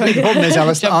 The problem is,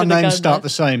 Alice, our names start the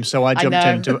same, so I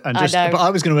jumped into and just. But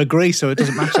I was going to agree, so it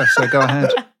doesn't matter. So go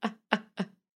ahead.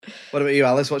 What about you,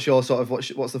 Alice? What's your sort of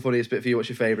what's the funniest bit for you? What's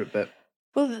your favourite bit?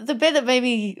 Well, the bit that made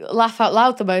me laugh out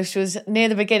loud the most was near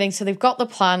the beginning. So they've got the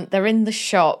plant, they're in the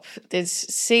shop. There's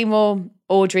Seymour,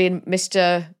 Audrey, and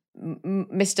Mr.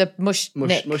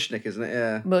 Mushnick. Mushnick, isn't it?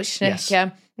 Yeah. Mushnick, Yes. yeah.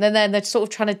 And then they're sort of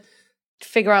trying to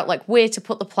figure out like where to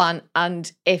put the plant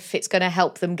and if it's going to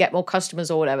help them get more customers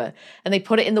or whatever. And they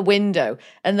put it in the window.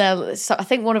 And I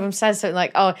think one of them says something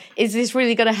like, "Oh, is this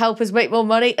really going to help us make more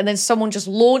money?" And then someone just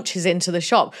launches into the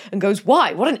shop and goes,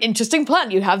 "Why? What an interesting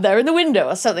plant you have there in the window,"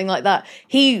 or something like that.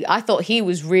 I thought he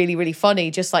was really, really funny.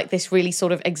 Just like this really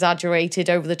sort of exaggerated,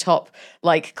 over the top,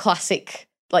 like classic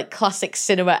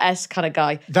cinema-esque kind of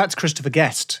guy. That's Christopher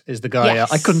Guest is the guy.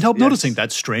 Yes. I couldn't help noticing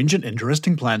that strange and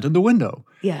interesting plant in the window.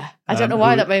 Yeah. I don't know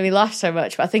why that made me laugh so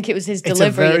much, but I think it was his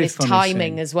delivery and his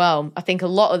timing as well. I think a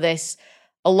lot of this,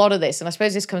 and I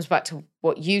suppose this comes back to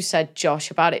what you said, Josh,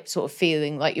 about it sort of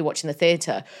feeling like you're watching the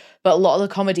theatre, but a lot of the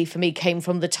comedy for me came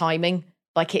from the timing.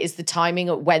 Like it is the timing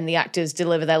of when the actors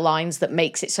deliver their lines that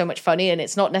makes it so much funny. And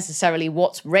it's not necessarily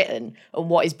what's written and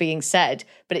what is being said,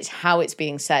 but it's how it's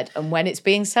being said and when it's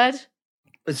being said.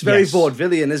 It's very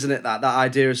vaudevillian, isn't it? That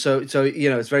idea. So it's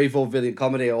very vaudevillian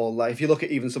comedy. Or like if you look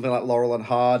at even something like Laurel and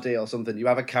Hardy or something, you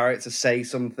have a character say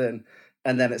something,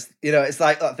 and then it's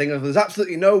like that thing of there's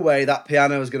absolutely no way that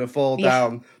piano is going to fall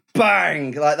down.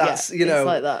 Bang! Like that's it's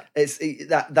like that. It's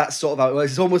that's sort of how it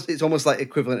works. It's almost like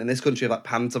equivalent in this country of like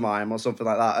pantomime or something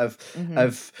like that. Of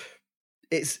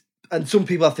it's, and some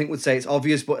people I think would say it's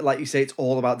obvious, but like you say, it's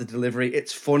all about the delivery.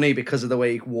 It's funny because of the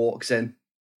way he walks in.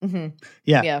 Mm-hmm.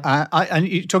 Yeah. And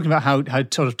you're talking about how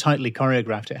sort of tightly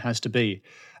choreographed it has to be.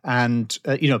 And,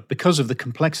 because of the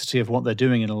complexity of what they're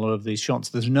doing in a lot of these shots,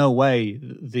 there's no way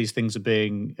these things are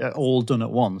being all done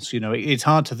at once. It's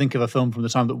hard to think of a film from the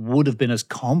time that would have been as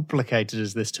complicated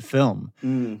as this to film.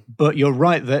 But you're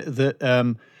right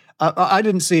that I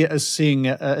didn't see it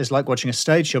as like watching a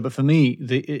stage show, but for me,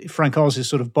 Frank Oz is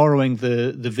sort of borrowing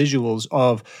the visuals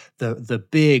of the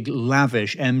big,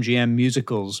 lavish MGM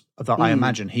musicals that I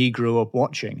imagine he grew up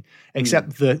watching.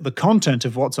 Except the content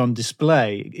of what's on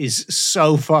display is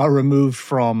so far removed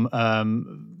from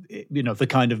the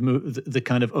kind of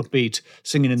upbeat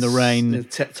singing in the rain,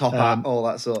 top hat, all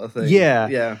that sort of thing.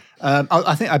 Yeah.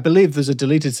 I believe there's a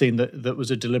deleted scene that was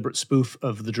a deliberate spoof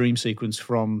of the dream sequence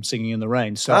from Singing in the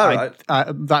Rain. So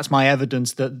that's my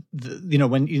evidence that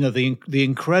the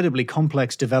incredibly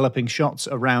complex developing shots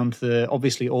around the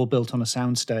obviously all built on a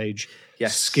soundstage,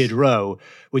 Skid Row,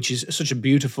 which is such a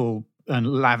beautiful and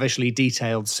lavishly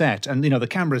detailed set, and the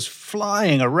camera's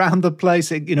flying around the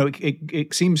place.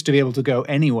 It seems to be able to go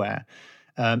anywhere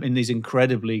in these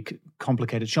incredibly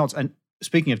complicated shots. And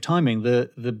speaking of timing,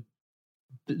 the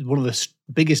one of the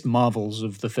biggest marvels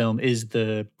of the film is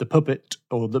the puppet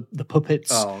or the puppets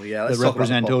that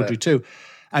represent Audrey too.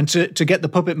 And to get the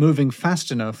puppet moving fast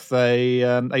enough, they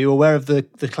are you aware of the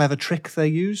clever trick they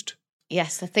used?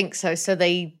 Yes, I think so. So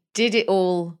they did it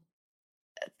all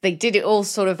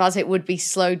sort of as it would be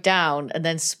slowed down and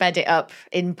then sped it up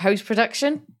in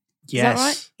post-production. Yes. Is that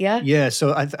right? Yeah. Yeah.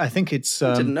 So I think it's.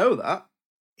 I didn't know that.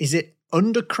 Is it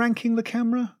undercranking the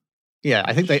camera? Yeah,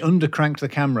 I think they undercranked the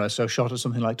camera, so shot at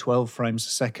something like 12 frames a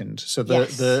second. So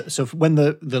so when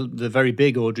the very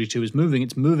big Audrey 2 is moving,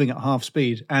 it's moving at half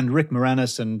speed, and Rick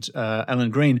Moranis and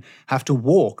Ellen Greene have to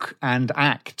walk and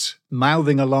act,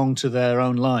 mouthing along to their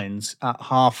own lines at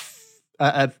half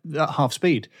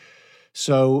speed.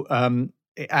 So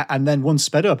and then once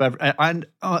sped up. And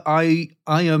I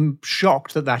am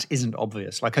shocked that isn't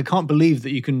obvious. Like, I can't believe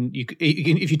that you can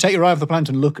if you take your eye off the plant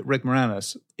and look at Rick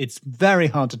Moranis, it's very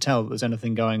hard to tell that there's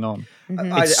anything going on.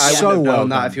 Mm-hmm. I so wouldn't have known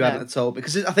well that if you hadn't told,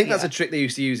 because I think that's a trick they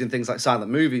used to use in things like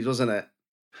silent movies, wasn't it?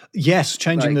 Yes,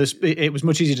 changing Like- this. It was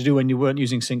much easier to do when you weren't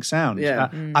using sync sound. Yeah.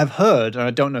 I've heard, and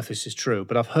I don't know if this is true,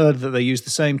 but I've heard that they used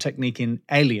the same technique in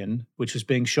Alien, which was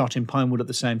being shot in Pinewood at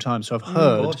the same time. So I've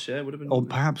heard, Of course, yeah, would have been. or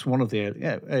perhaps one of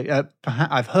the,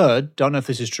 I've heard, don't know if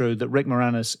this is true, that Rick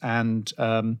Moranis and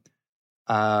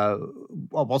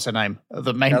what's her name?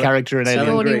 The main character in Alien.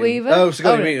 Sigourney Weaver? Oh,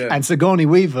 Sigourney Weaver. And Sigourney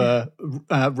Weaver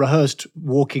rehearsed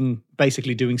walking,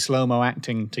 basically doing slow-mo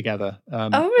acting together. Oh,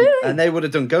 really? And they would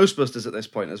have done Ghostbusters at this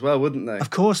point as well, wouldn't they? Of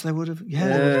course they would have. Yeah, Yeah,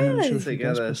 they would have done really? something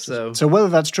Together, Ghostbusters. so- whether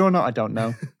that's true or not, I don't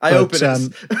know. I But, hope it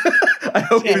is. I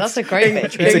hope Yeah, that's a great in,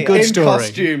 pitch, It's a really. good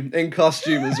story. In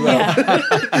costume as well.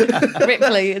 Yeah.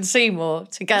 Ripley and Seymour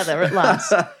together at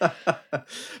last.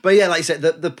 But yeah, like you said,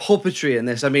 the puppetry in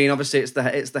this. I mean, obviously it's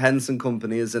the Henson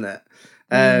Company, isn't it?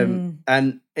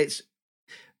 And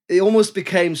it almost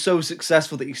became so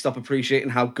successful that you stop appreciating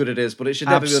how good it is. But it should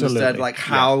never be understood, Absolutely. like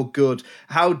how good,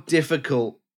 how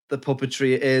difficult the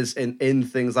puppetry is in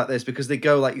things like this, because they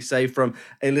go, like you say, from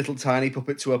a little tiny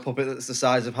puppet to a puppet that's the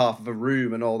size of half of a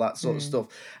room and all that sort of stuff.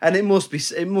 And it must be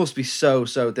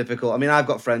so difficult. I mean, I've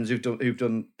got friends who've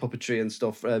done puppetry and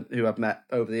stuff who I've met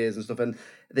over the years and stuff, and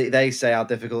they say how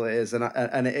difficult it is, and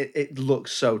it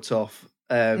looks so tough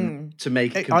to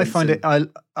make it. I find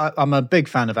convincing. it. I'm a big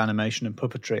fan of animation and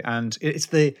puppetry, and it's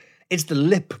the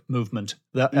lip movement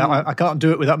that I can't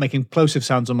do it without making plosive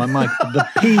sounds on my mic. The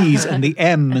P's and the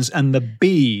M's and the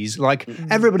B's. Like,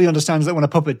 everybody understands that when a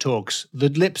puppet talks, the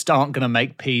lips aren't going to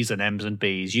make P's and M's and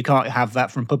B's. You can't have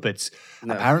that from puppets.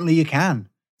 No. Apparently, you can.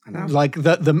 Like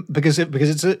because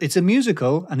it's a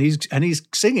musical and he's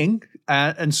singing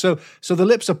and so the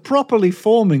lips are properly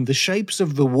forming the shapes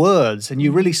of the words, and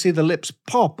you really see the lips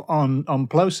pop on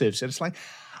plosives. And it's like,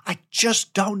 I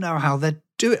just don't know how they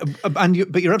do it.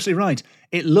 But you're absolutely right.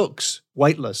 It looks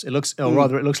weightless. It looks, or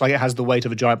rather, it looks like it has the weight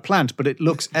of a giant plant, but it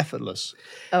looks effortless.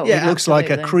 Oh, It looks like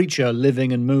a absolutely. creature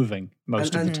living and moving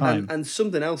most of the time. And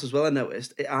something else as well I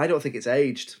noticed, I don't think it's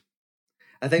aged.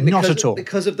 I think Not because, at all.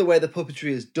 because of the way the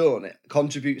puppetry is done, it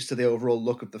contributes to the overall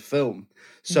look of the film.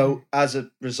 So as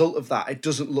a result of that, it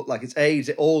doesn't look like it's aged.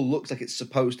 It all looks like it's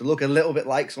supposed to look, a little bit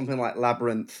like something like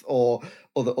Labyrinth or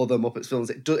other Muppets films.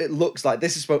 It looks like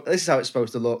this is how it's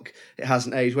supposed to look. It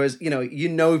hasn't aged. Whereas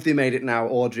if they made it now,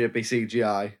 Audrey would be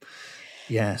CGI.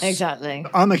 Yes. Exactly.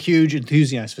 I'm a huge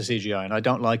enthusiast for CGI, and I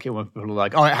don't like it when people are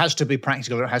like, oh, it has to be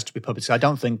practical or it has to be puppets. I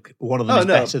don't think one of them is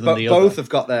better than the other. Both have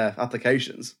got their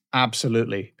applications.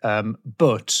 Absolutely.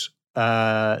 But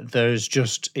it's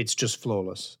just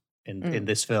flawless in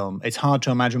this film. It's hard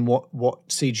to imagine what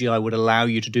CGI would allow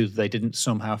you to do that they didn't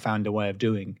somehow find a way of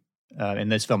doing in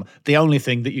this film. The only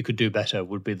thing that you could do better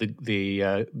would be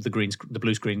the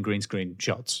blue screen, green screen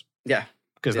shots. Yeah.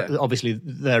 Because obviously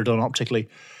they're done optically.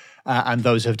 And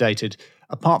those have dated.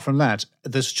 Apart from that,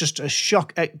 there's just a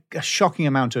shocking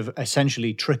amount of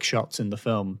essentially trick shots in the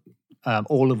film,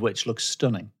 all of which look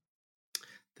stunning.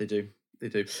 They do.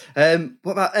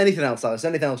 What about anything else, Alice?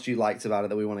 Anything else you liked about it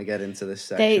that we want to get into this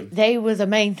section? They were the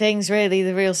main things, really,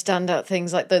 the real standout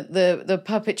things. Like the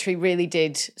puppetry really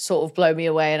did sort of blow me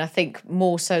away, and I think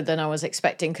more so than I was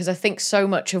expecting, because I think so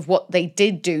much of what they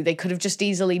did do, they could have just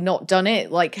easily not done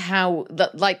it. Like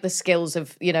the skills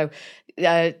of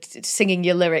singing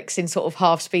your lyrics in sort of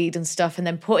half speed and stuff, and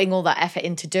then putting all that effort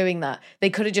into doing that. They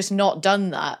could have just not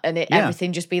done that, and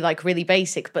everything just be like really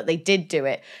basic. But they did do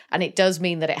it, and it does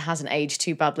mean that it hasn't aged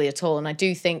too badly at all. And I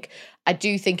do think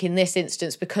in this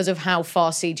instance, because of how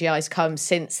far CGI's come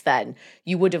since then,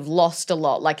 you would have lost a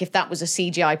lot. Like if that was a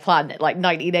CGI planet, like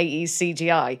 1980s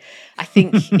CGI, I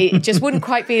think it just wouldn't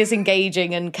quite be as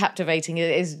engaging and captivating as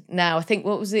it is now. I think,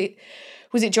 what was it?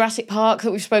 Was it Jurassic Park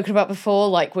that we've spoken about before?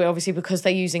 Like, we're obviously, because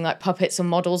they're using like puppets and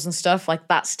models and stuff, like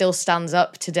that still stands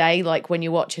up today, like when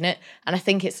you're watching it. And I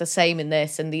think it's the same in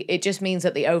this. And it just means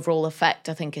that the overall effect,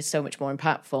 I think, is so much more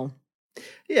impactful.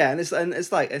 Yeah, and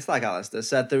it's like Alistair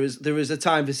said, there is a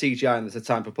time for CGI and there's a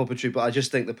time for puppetry, but I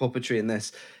just think the puppetry in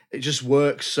this, it just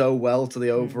works so well to the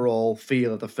overall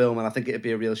feel of the film, and I think it'd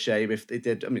be a real shame if they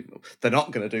did. I mean, they're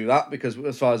not going to do that, because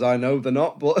as far as I know, they're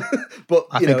not. But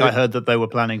I heard that they were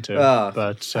planning to.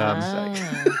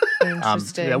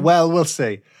 Interesting. Yeah, well, we'll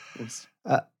see.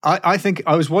 I think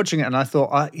I was watching it and I thought,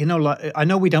 I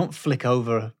know we don't flick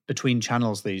over between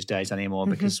channels these days anymore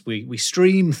because we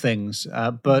stream things,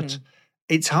 but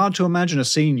it's hard to imagine a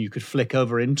scene you could flick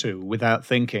over into without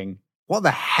thinking, what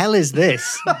the hell is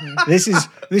this?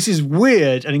 This is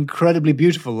weird and incredibly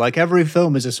beautiful. Like every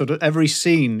film is every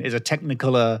scene is a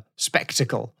technicolor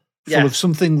spectacle full of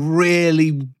something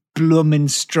really blooming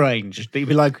strange. You'd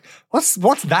be like, what's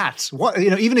that? What,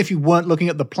 even if you weren't looking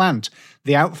at the plant,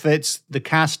 the outfits, the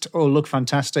cast all look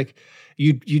fantastic.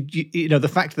 You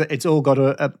the fact that it's all got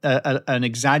an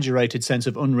exaggerated sense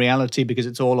of unreality because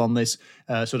it's all on this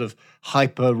sort of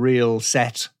hyper real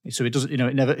set, so it doesn't,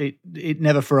 it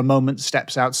never for a moment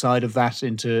steps outside of that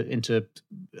into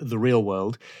the real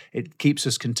world. It keeps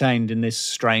us contained in this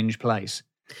strange place.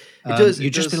 It does. You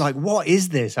just be like, what is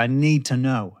this? I need to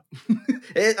know.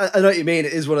 I know what you mean.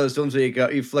 It is one of those films where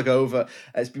you flick over.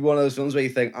 It's one of those films where you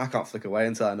think, I can't flick away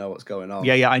until I know what's going on.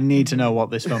 Yeah, I need to know what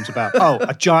this film's about. Oh,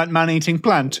 a giant man-eating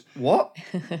plant. What?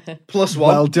 +1.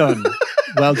 Well done.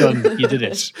 Well done. You did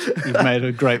it. You've made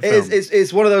a great film.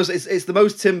 It's one of those, it's the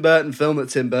most Tim Burton film that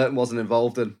Tim Burton wasn't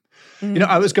involved in.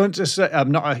 I was going to say I'm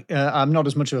not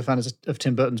as much of a fan of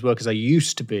Tim Burton's work as I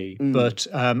used to be, but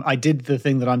I did the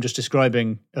thing that I'm just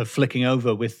describing of flicking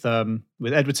over with Edward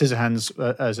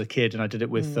Scissorhands as a kid, and I did it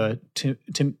with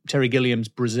Terry Gilliam's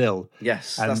Brazil.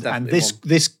 Yes, and, that's definitely and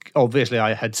this obviously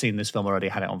I had seen this film already,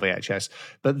 had it on VHS,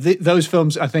 but those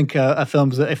films I think are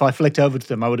films that if I flicked over to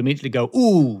them, I would immediately go,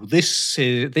 "Ooh, this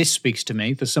speaks to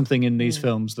me." There's something in these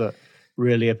films that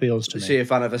really appeals to me. So you're a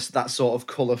fan of that sort of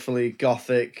colourfully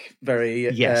gothic, very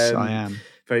yes, I am.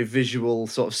 Very visual,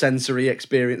 sort of sensory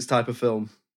experience type of film.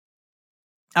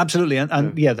 Absolutely,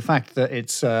 and the fact that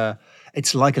it's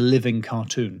like a living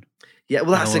cartoon. Yeah,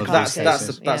 well, that's a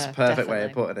perfect definitely. way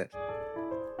of putting it.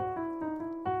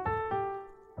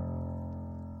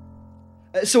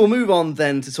 So we'll move on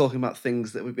then to talking about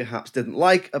things that we perhaps didn't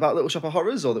like about Little Shop of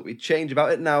Horrors or that we'd change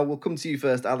about it. Now, we'll come to you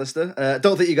first, Alistair.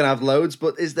 Don't think you're going to have loads,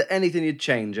 but is there anything you'd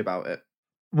change about it?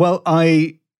 Well,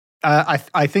 I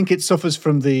think it suffers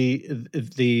from the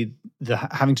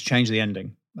having to change the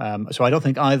ending. So I don't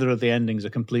think either of the endings are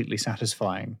completely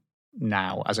satisfying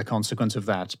now as a consequence of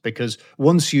that, because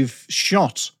once you've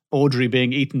shot Audrey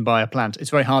being eaten by a plant, it's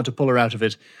very hard to pull her out of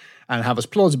it and have us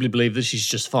plausibly believe that she's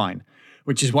just fine,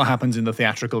 which is what happens in the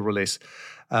theatrical release,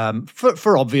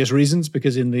 for obvious reasons,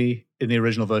 because in the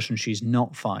original version she's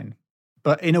not fine.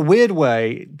 But in a weird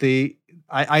way,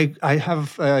 I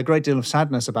have a great deal of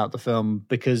sadness about the film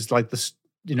because,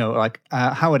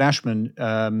 Howard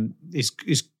Ashman,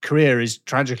 his career is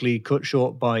tragically cut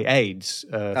short by AIDS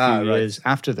a few years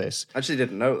after this. I actually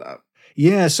didn't know that.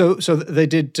 Yeah, so they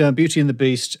did Beauty and the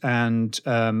Beast and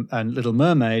Little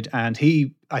Mermaid, and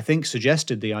he, I think,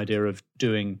 suggested the idea of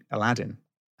doing Aladdin,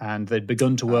 and they'd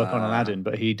begun to work on Aladdin,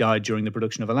 but he died during the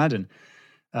production of Aladdin.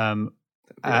 About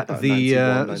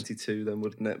 91, 92 then,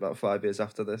 wouldn't it? About 5 years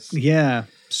after this. Yeah.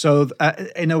 So,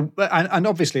 and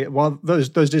obviously, while those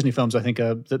Disney films, I think,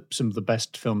 are some of the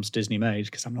best films Disney made,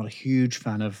 because I'm not a huge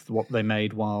fan of what they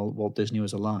made while Walt Disney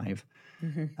was alive.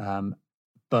 Mm-hmm.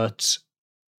 But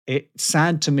it's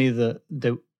sad to me that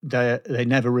they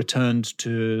never returned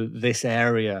to this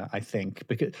area, I think,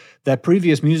 because their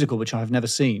previous musical, which I've never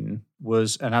seen,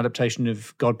 was an adaptation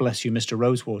of God Bless You, Mr.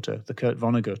 Rosewater, the Kurt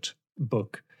Vonnegut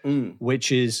book,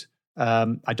 which is,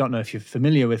 I don't know if you're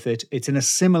familiar with it, it's in a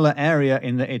similar area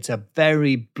in that it's a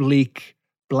very bleak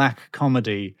black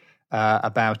comedy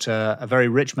about a very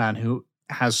rich man who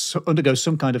undergoes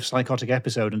some kind of psychotic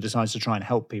episode and decides to try and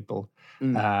help people,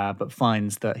 but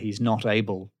finds that he's not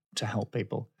able to help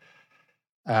people.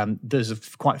 There's a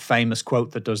quite famous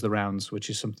quote that does the rounds, which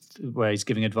is where he's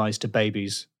giving advice to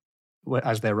babies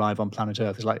as they arrive on planet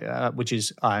Earth. It's like, which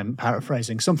is, I'm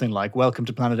paraphrasing, something like, "Welcome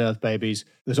to planet Earth, babies.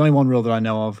 There's only one rule that I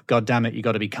know of. God damn it, you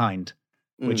got to be kind."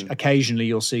 Which occasionally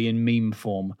you'll see in meme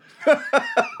form.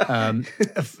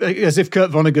 As if Kurt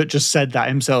Vonnegut just said that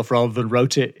himself rather than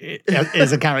wrote it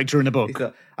as a character in a book.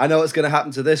 Thought, I know what's going to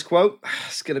happen to this quote.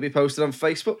 It's going to be posted on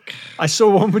Facebook. I saw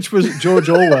one which was George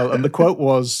Orwell, and the quote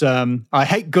was, "I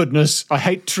hate goodness, I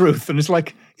hate truth." And it's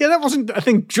like, yeah, that wasn't a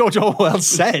thing George Orwell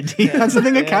said. That's the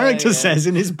thing a character says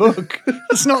in his book.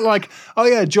 It's not like, oh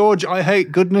yeah, George, I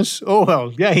hate goodness.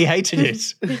 Orwell, yeah, he hated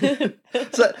it.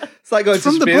 It's like going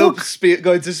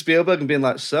to Spielberg and being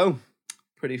like, "So,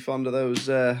 pretty fond of those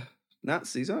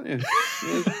Nazis, aren't you?"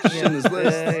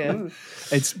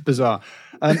 It's bizarre.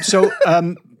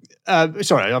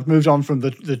 Sorry, I've moved on from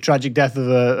the tragic death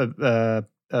of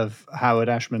Howard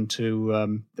Ashman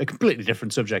to a completely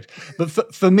different subject.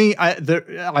 But for me,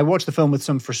 I watched the film with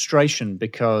some frustration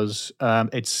because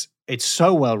it's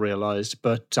so well realized,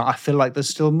 but I feel like there's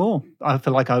still more. I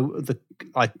feel like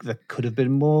there could have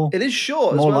been more. It is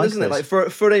short as well, isn't it? Like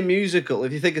for a musical,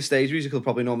 if you think a stage musical,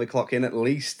 probably normally clock in at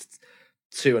least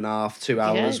 2.5, 2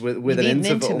 hours with an you need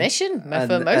interval. An intermission for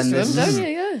most of them, don't you?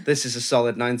 Yeah. This is a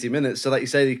solid 90 minutes. So like you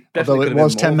say, although it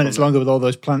was 10 minutes longer with all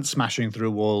those plants smashing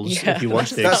through walls. Yeah. If you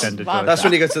watch the extended version, that's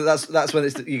when you go to that's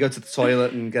when you go to the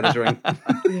toilet and get a drink.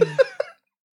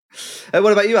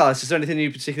 What about you, Alice? Is there anything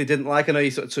you particularly didn't like? I know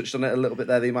you sort of touched on it a little bit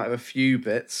there. That you might have a few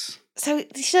bits. So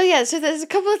there's a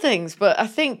couple of things, but I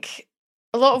think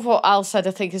a lot of what Al said,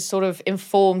 I think, has sort of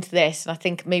informed this, and I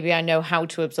think maybe I know how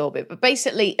to absorb it. But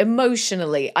basically,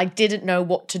 emotionally, I didn't know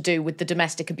what to do with the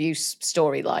domestic abuse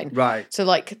storyline. Right. So,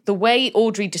 like, the way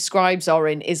Audrey describes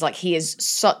Oren is like he is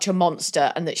such a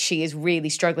monster and that she is really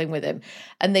struggling with him.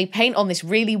 And they paint on this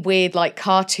really weird, like,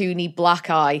 cartoony black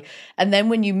eye. And then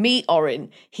when you meet Oren,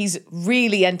 he's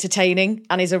really entertaining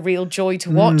and is a real joy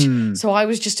to watch. So I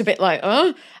was just a bit like,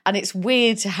 And it's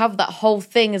weird to have that whole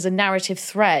thing as a narrative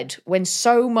thread when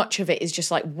so much of it is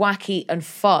just like wacky and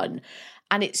fun.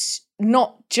 And it's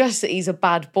not just that he's a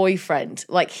bad boyfriend.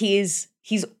 Like he's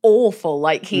awful.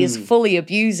 Like he is fully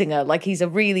abusing her. Like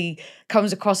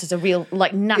comes across as a real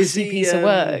like nasty piece of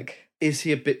work. Is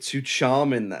he a bit too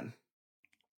charming then?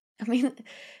 I mean,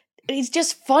 he's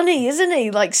just funny, isn't he?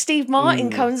 Like Steve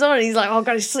Martin comes on and he's like, I've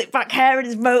got his slick back hair and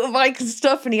his motorbike and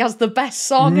stuff, and he has the best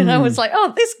song. And I was like,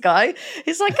 oh, this guy,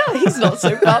 it's like, oh, he's not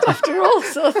so bad after all,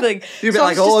 sort of thing. You're a bit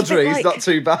like Audrey, he's not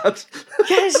too bad.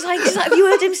 Yeah, it's like, have you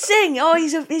heard him sing? Oh,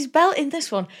 he's belting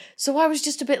this one. So I was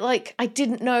just a bit like, I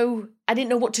didn't know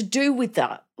what to do with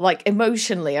that. Like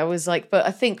emotionally, I was like, but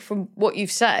I think from what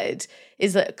you've said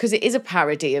is that because it is a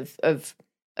parody of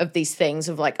these things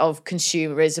of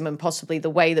consumerism and possibly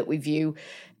the way that we view,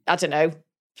 I don't know,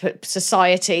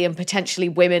 society and potentially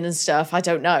women and stuff. I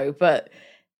don't know, but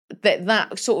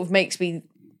that sort of makes me,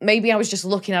 maybe I was just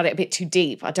looking at it a bit too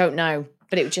deep. I don't know,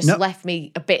 but it just left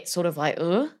me a bit sort of like,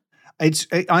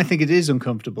 I think it is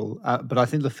uncomfortable, but I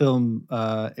think the film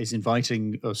is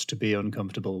inviting us to be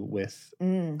uncomfortable with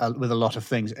a lot of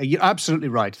things. You're absolutely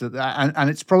right, and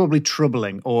it's probably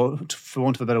troubling, or for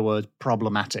want of a better word,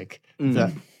 problematic,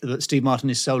 that Steve Martin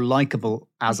is so likable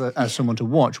as someone to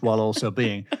watch while also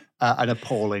being an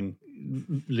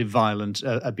appallingly violent,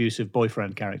 abusive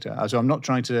boyfriend character. So I'm not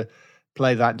trying to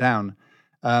play that down.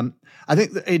 I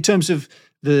think that in terms of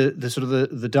the sort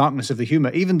of the darkness of the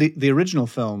humor, even the original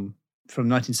film from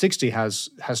 1960 has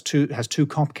two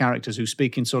cop characters who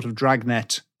speak in sort of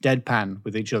dragnet deadpan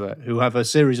with each other, who have a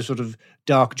series of sort of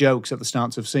dark jokes at the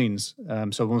starts of scenes.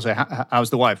 So one will say, how's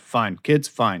the wife? Fine. Kids?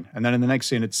 Fine. And then in the next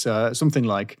scene, it's something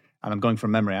like, and I'm going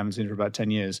from memory, I haven't seen it for about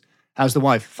 10 years. How's the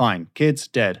wife? Fine. Kids?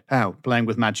 Dead. How? Playing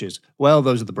with matches. Well,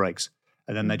 those are the breaks.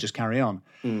 And then they just carry on,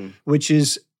 which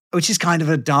is kind of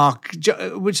a dark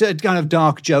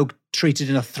joke treated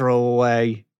in a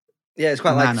throwaway. Yeah, it's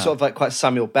quite like sort of like quite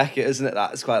Samuel Beckett, isn't it?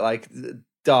 That it's quite like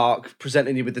dark,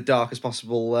 presenting you with the darkest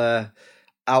possible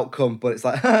outcome, but it's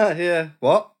like, yeah,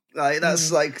 what? Like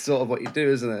that's like sort of what you do,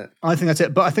 isn't it? I think that's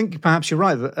it. But I think perhaps you're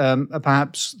right. That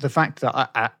perhaps the fact that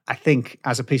I think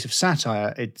as a piece of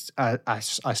satire, it's I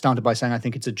started by saying I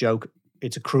think it's a joke.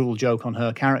 It's a cruel joke on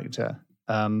her character.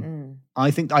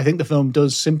 I think the film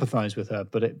does sympathise with her,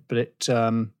 but it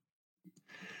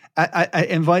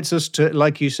invites us to,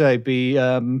 like you say, be.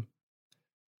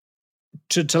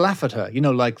 To laugh at her, you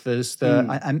know, like there's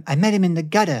I met him in the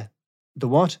gutter. The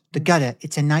what? The gutter.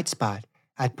 It's a night spot.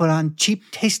 I put on cheap,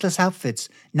 tasteless outfits,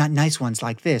 not nice ones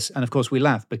like this. And of course, we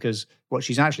laugh because what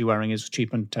she's actually wearing is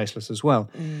cheap and tasteless as well.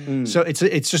 So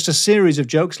it's just a series of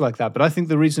jokes like that. But I think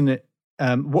the reason it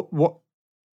what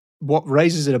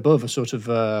raises it above a sort of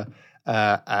I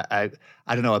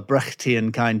don't know, a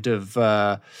Brechtian kind of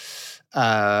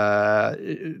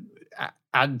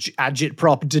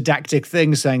agitprop didactic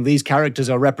thing saying these characters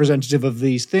are representative of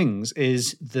these things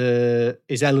is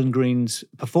Ellen Green's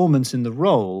performance in the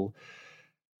role,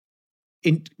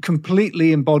 in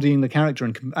completely embodying the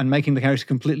character and making the character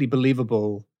completely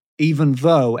believable, even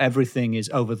though everything is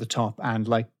over the top and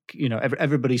like, you know,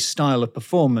 everybody's style of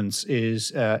performance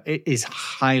is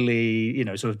highly, you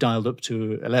know, sort of dialed up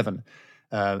to 11.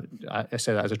 I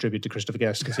say that as a tribute to Christopher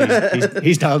Guest because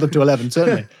he's dialed up to 11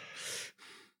 certainly.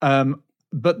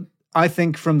 But I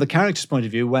think from the character's point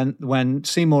of view, when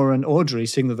Seymour and Audrey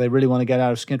sing that they really want to get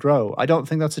out of Skid Row, I don't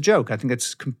think that's a joke. I think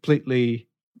it's completely,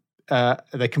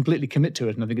 they completely commit to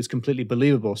it, and I think it's completely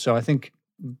believable. So I think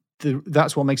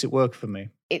that's what makes it work for me.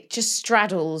 It just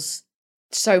straddles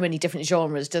so many different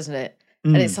genres, doesn't it?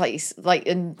 And it's like,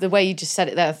 and the way you just said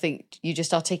it there, I think you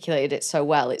just articulated it so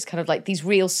well. It's kind of like these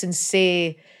real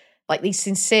sincere, like these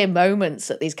sincere moments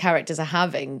that these characters are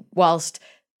having whilst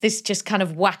this just kind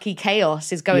of wacky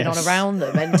chaos is going on around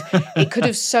them. And it could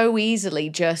have so easily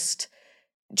just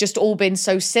just all been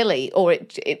so silly, or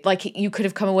you could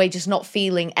have come away just not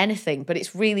feeling anything. But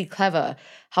it's really clever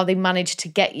how they managed to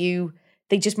get you.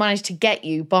 They just managed to get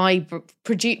you by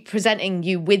presenting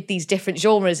you with these different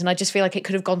genres. And I just feel like it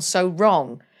could have gone so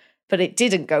wrong, but it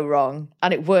didn't go wrong,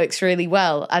 and it works really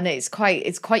well. And it's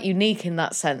quite unique in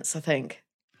that sense, I think.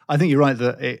 I think you're right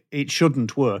that it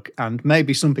shouldn't work, and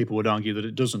maybe some people would argue that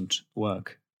it doesn't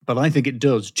work. But I think it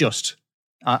does just.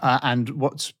 And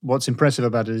what's impressive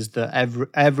about it is that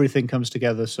everything comes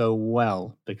together so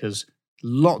well, because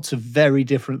lots of very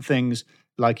different things,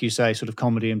 like you say, sort of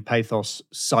comedy and pathos,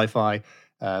 sci-fi,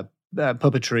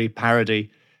 puppetry,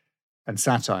 parody, and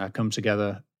satire come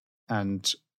together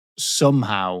and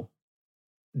somehow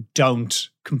don't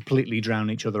completely drown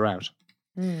each other out.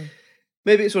 Mm.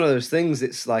 Maybe it's one of those things.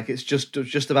 It's like it's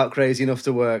just about crazy enough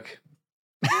to work.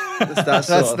 That's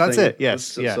it.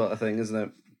 Yes, that sort of thing, isn't it?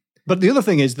 But the other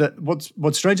thing is that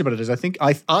what's strange about it is I think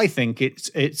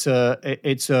it's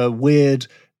a weird,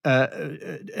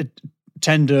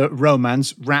 tender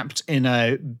romance wrapped in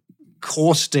a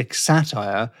caustic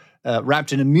satire,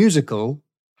 wrapped in a musical,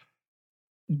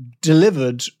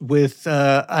 delivered with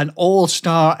an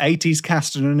all-star 80s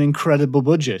cast and an incredible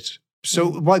budget. So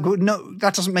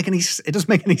that doesn't make any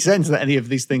sense that any of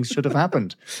these things should have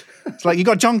happened. It's like you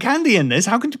got John Candy in this.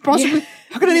 How could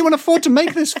anyone afford to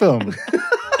make this film?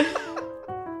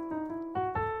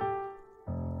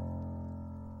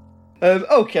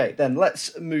 Okay, then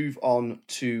let's move on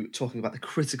to talking about the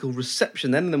critical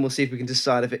reception then, and then we'll see if we can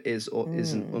decide if it is or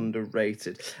isn't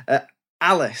underrated.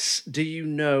 Alice, do you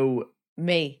know...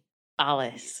 Me,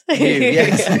 Alice. You,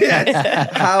 yes.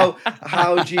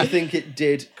 How do you think it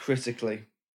did critically?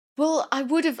 Well, I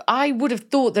would have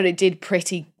thought that it did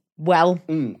pretty well.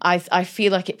 I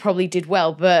feel like it probably did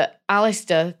well, but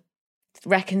Alistair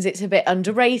reckons it's a bit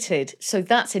underrated. So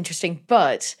that's interesting,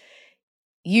 but...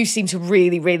 You seem to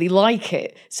really, really like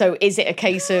it. So is it a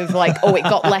case of like, oh, it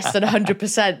got less than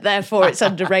 100%, therefore it's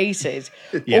underrated?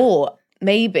 Yeah. Or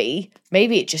maybe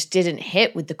it just didn't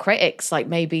hit with the critics. Like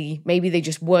maybe they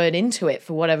just weren't into it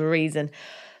for whatever reason.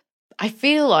 I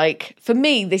feel like for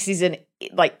me, this is an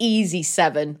like easy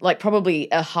 7, like probably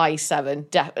a high 7,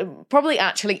 probably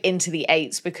actually into the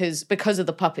 8s because of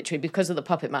the puppetry, because of the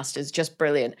puppet masters, just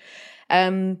brilliant.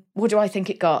 What do I think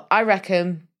it got? I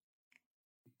reckon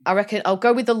I'll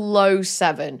go with the low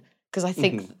 7 because I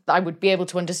think I would be able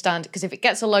to understand, because if it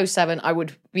gets a low 7, I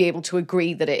would be able to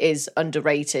agree that it is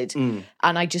underrated. And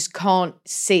I just can't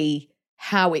see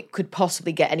how it could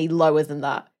possibly get any lower than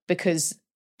that, because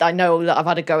I know that I've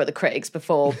had a go at the critics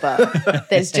before, but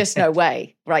there's just no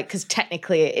way, right? Because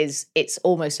technically it's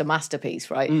almost a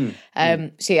masterpiece, right?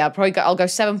 So yeah, I'll go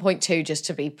 7.2 just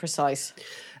to be precise.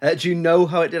 Do you know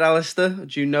how it did, Alistair?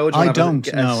 Do you know? I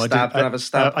don't know.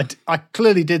 I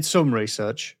clearly did some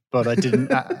research, but I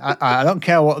didn't. I don't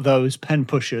care what those pen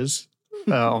pushers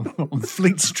on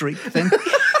Fleet Street think.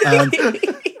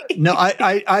 No,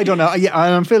 I don't know. Yeah,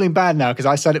 I'm feeling bad now because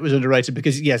I said it was underrated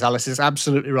because, yes, Alice is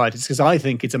absolutely right. It's because I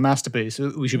think it's a masterpiece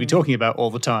we should be talking about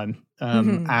all the time.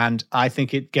 And I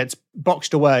think it gets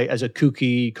boxed away as a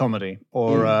kooky comedy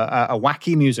or a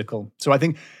wacky musical. So I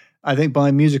think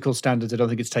by musical standards, I don't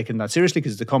think it's taken that seriously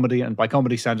because it's a comedy, and by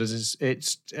comedy standards,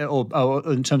 it's or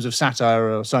in terms of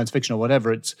satire or science fiction or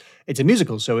whatever, it's a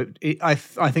musical. So I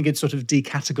think it's sort of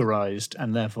decategorized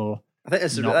and therefore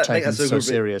not taken so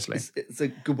seriously. It's a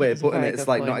good way of putting it. It's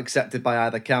like not accepted by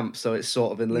either camp, so it's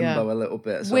sort of in limbo a little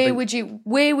bit. So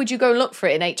where would you go look for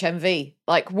it in HMV?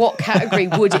 Like, what category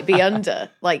would it be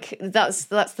under? Like, that's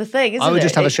the thing, isn't it? I would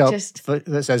just have a shelf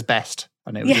that says best.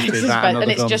 And it would just be that and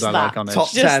other films I like on it. Top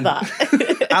 10.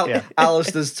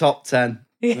 Alistair's top 10.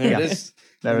 There it is.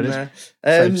 There it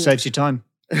is. Saves you time.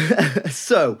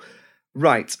 So,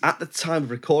 right, at the time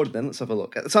of recording then, let's have a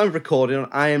look. At the time of recording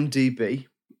on IMDb,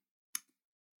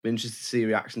 I'm interested to see your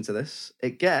reaction to this.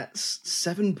 It gets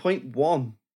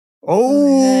 7.1.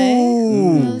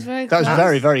 Oh, that was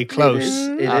very, very close.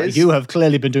 It is. You have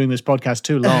clearly been doing this podcast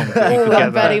too long.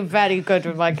 I'm very, very good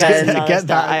with my guesses. Get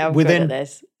that I am within good at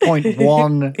this.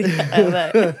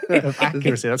 0.1 of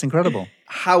accuracy. That's incredible.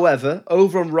 However,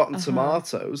 over on Rotten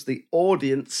Tomatoes, the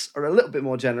audience are a little bit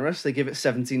more generous. They give it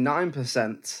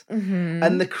 79%.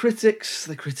 And the critics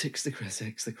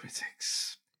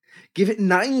give it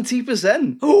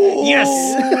 90%.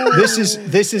 Yes,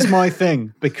 this is my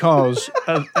thing, because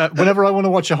whenever I want to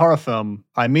watch a horror film,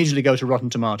 I immediately go to Rotten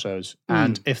Tomatoes,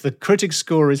 and if the critic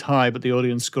score is high but the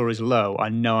audience score is low, I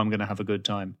know I'm going to have a good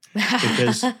time,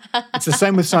 because it's the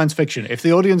same with science fiction. If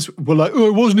the audience were like, "Oh,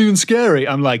 it wasn't even scary,"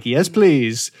 I'm like, "Yes,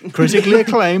 please, critically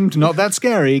acclaimed, not that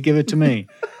scary. Give it to me."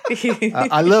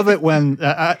 I love it when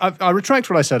I retract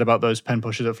what I said about those pen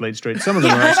pushers at Fleet Street. Some of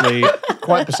them are actually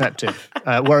quite perceptive,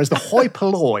 whereas the hoi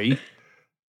polloi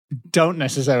don't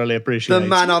necessarily appreciate The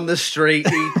man on the street,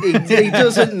 he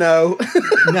doesn't know.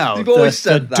 No, You've always the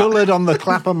said that. dullard on the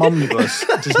Clapham omnibus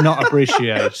does not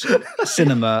appreciate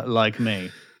cinema like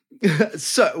me.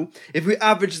 So, if we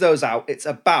average those out, it's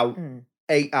about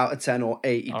 8 out of 10 or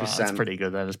 80%. Oh, that's pretty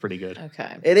good. That is pretty good.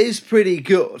 Okay. It is pretty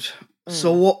good.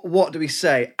 So what do we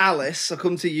say? Alice, I'll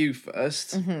come to you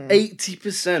first.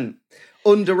 80%.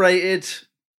 Underrated,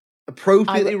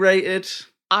 appropriately rated.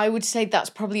 I would say that's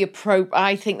probably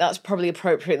I think that's probably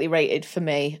appropriately rated for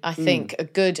me. I think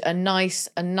a nice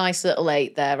little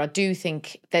 8 there. I do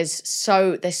think there's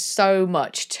so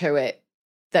much to it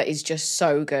that is just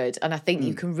so good. And I think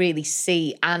you can really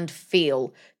see and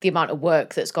feel the amount of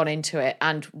work that's gone into it.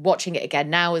 And watching it again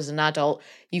now as an adult,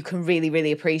 you can really,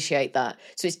 really appreciate that.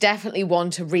 So it's definitely one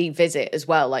to revisit as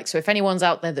well. Like, so if anyone's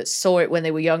out there that saw it when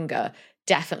they were younger,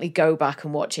 definitely go back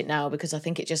and watch it now, because I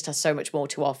think it just has so much more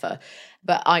to offer.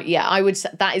 But I would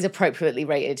say that is appropriately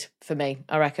rated for me,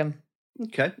 I reckon.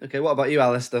 Okay. What about you,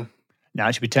 Alistair? No,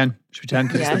 it should be 10. It should be 10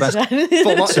 because it's the best.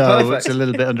 So So it's a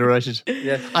little bit underrated.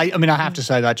 Yeah. I mean, I have to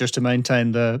say that just to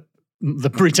maintain the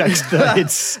pretext that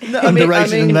it's I mean-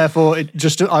 underrated, and therefore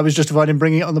I was justified in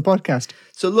bringing it on the podcast.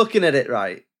 So looking at it,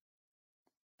 right,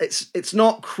 it's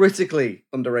not critically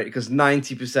underrated because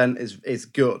 90% is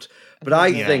good. But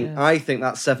I think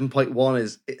that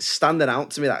 7.1 it's standing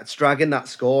out to me. That it's dragging that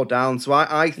score down. So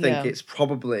I think it's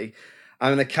probably,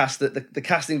 I'm going to cast the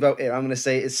casting vote here. I'm going to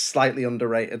say it's slightly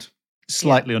underrated.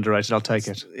 Slightly underrated. I'll take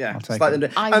it. Yeah, I'll take slightly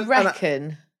it. underrated. I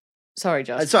reckon. Sorry,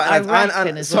 Josh. Sorry, I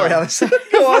reckon as well. sorry, Alice.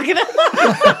 Go on.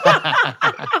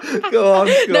 Go on.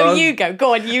 No, you go.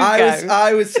 Go on, you go.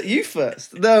 I would say, you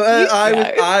first. No,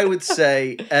 I would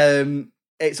say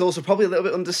it's also probably a little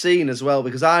bit underseen as well,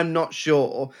 because I'm not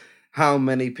sure how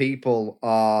many people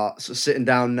are sort of sitting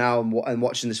down now and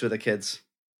watching this with their kids,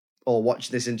 or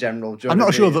watching this in general. I'm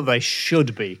not sure that they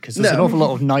should be, because there's an awful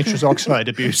lot of nitrous oxide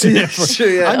abuse in it. True,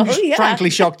 yeah. I'm frankly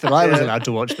shocked that I was allowed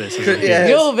to watch this. As a kid. Yeah.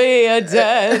 You'll be a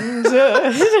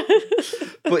dentist.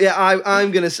 But yeah,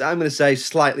 I'm gonna say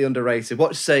slightly underrated.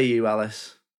 What say you,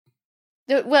 Alice?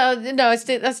 Well, no, I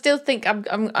still think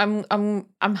I'm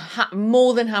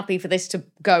more than happy for this to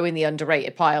go in the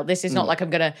underrated pile. This is not like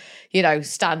I'm gonna,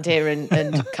 stand here and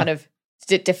kind of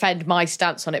defend my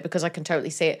stance on it, because I can totally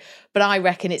see it. But I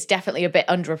reckon it's definitely a bit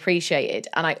underappreciated,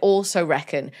 and I also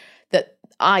reckon that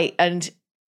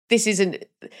this isn't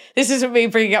me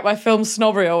bringing up my film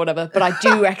snobbery or whatever, but I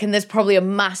do reckon there's probably a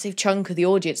massive chunk of the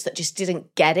audience that just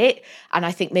didn't get it, and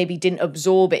I think maybe didn't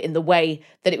absorb it in the way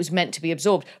that it was meant to be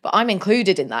absorbed. But I'm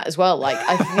included in that as well. Like,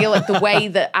 I feel like the way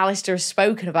that Alistair has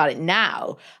spoken about it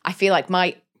now, I feel like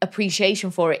my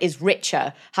appreciation for it is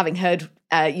richer, having heard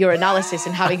your analysis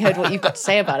and having heard what you've got to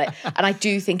say about it. And I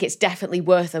do think it's definitely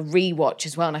worth a rewatch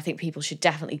as well, and I think people should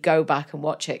definitely go back and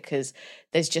watch it, because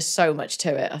there's just so much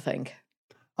to it, I think.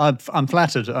 I'm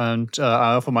flattered, and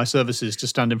I offer my services to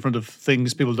stand in front of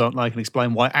things people don't like and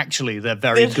explain why actually they're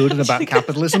very good and about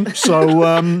capitalism.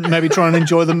 So maybe try and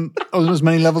enjoy them on as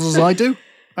many levels as I do,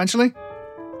 actually.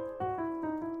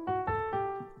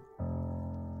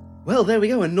 Well, there we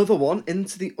go. Another one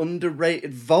into the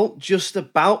underrated vault, just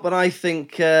about. But I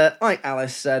think, like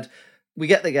Alice said, we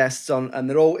get the guests on,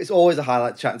 and it's always a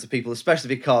highlight chatting to people, especially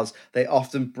because they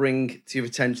often bring to your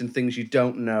attention things you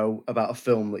don't know about a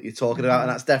film that you're talking about, and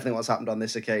that's definitely what's happened on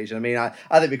this occasion. I mean, I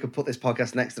think we could put this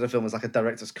podcast next to the film as like a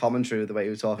director's commentary with the way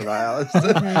you were talking about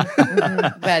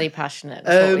Alice. Very passionate.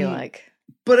 That's what we like.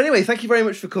 But anyway, thank you very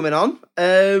much for coming on.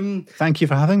 Thank you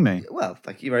for having me. Well,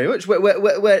 thank you very much.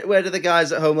 Where do the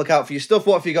guys at home look out for your stuff?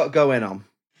 What have you got going on?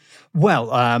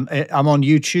 Well, I'm on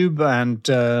YouTube,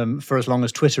 and for as long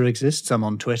as Twitter exists, I'm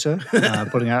on Twitter,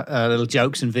 putting out little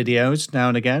jokes and videos now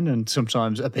and again, and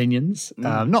sometimes opinions.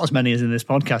 Not as many as in this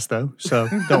podcast, though, so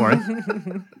don't worry.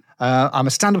 I'm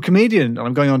a stand-up comedian, and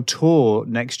I'm going on tour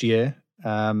next year.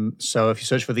 So if you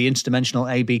search for the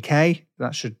Interdimensional ABK,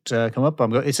 that should come up.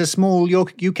 It's a small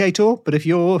UK tour, but if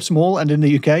you're small and in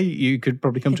the UK, you could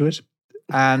probably come to it.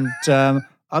 And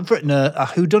I've written a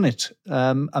whodunit,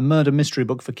 a murder mystery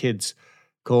book for kids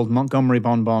called Montgomery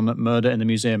Bonbon Murder in the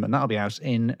Museum, and that'll be out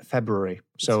in February.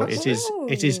 So it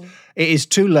is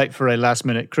too late for a last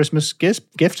minute Christmas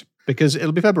gift because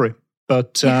it'll be February.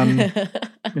 But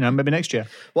maybe next year.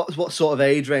 What sort of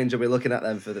age range are we looking at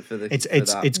then for the?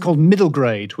 It's called middle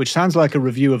grade, which sounds like a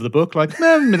review of the book, like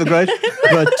middle grade,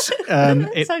 but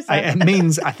it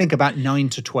means I think about 9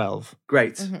 to 12.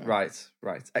 Great, right,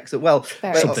 excellent. Well,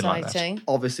 something exciting. Like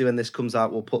obviously, when this comes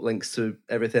out, we'll put links to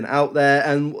everything out there.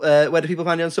 And where do people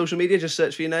find you on social media? Just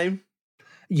search for your name.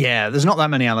 Yeah, there's not that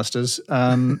many Alistairs.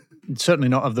 Certainly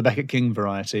not of the Beckett King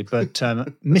variety, but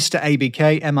Mr.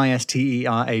 ABK,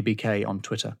 MisterABK on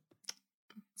Twitter.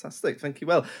 Fantastic. Thank you.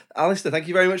 Well, Alistair, thank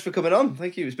you very much for coming on.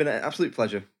 Thank you. It's been an absolute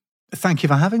pleasure. Thank you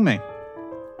for having me.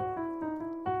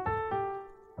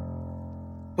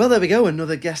 Well, there we go.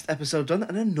 Another guest episode done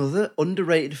and another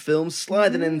underrated film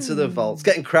sliding into the vault. It's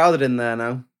getting crowded in there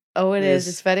now. Oh, it is.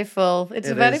 It's very full. It's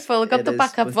very full. I've got the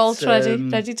backup vault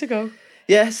ready to go.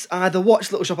 Yes, either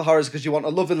watch Little Shop of Horrors because you want a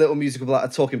lovely little musical about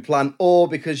a talking plant, or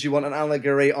because you want an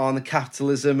allegory on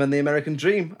capitalism and the American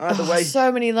dream. Either way.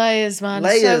 So many layers, man.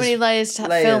 So many layers to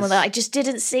that film that I just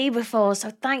didn't see before.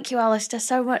 So thank you, Alistair,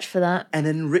 so much for that. An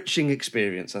enriching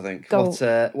experience, I think. What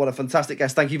a fantastic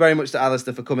guest. Thank you very much to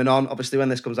Alistair for coming on. Obviously, when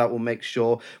this comes out, we'll make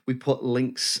sure we put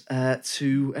links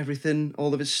to everything,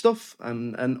 all of his stuff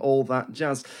and all that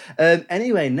jazz.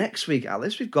 Anyway, next week,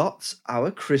 Alice, we've got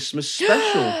our Christmas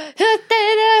special.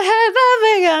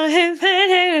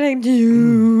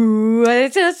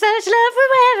 It's just such love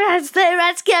forever.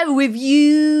 Let's go with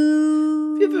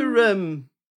you. Have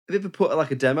you ever put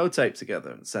like a demo tape together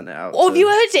and sent it out? Oh, have you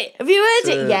heard it?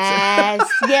 Yes,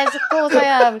 yes, of course I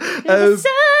have.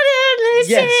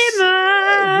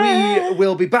 We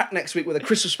will be back next week with a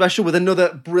Christmas special with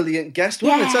another brilliant guest. We're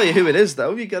not going to tell you who it is,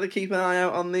 though. You've got to keep an eye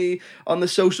out on the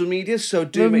social media. So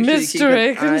do make sure you keep an eye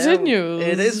out. The mystery continues.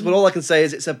 It is, but all I can say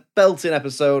is it's a belting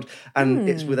episode, and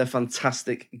it's with a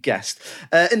fantastic guest.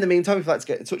 In the meantime, if you'd like to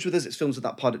get in touch with us, it's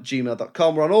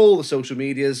filmswiththatpod@gmail.com. We're on all the social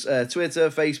medias: Twitter,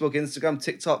 Facebook, Instagram,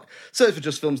 TikTok. Search for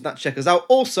Just Films and that. Check us out.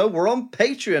 Also, we're on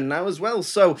Patreon now as well.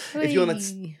 So if you want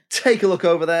to take a look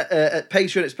over there at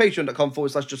Patreon, it's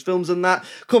patreon.com/Just Films and that.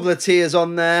 A couple of tiers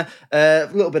on there, a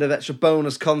little bit of extra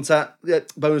bonus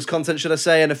content, should I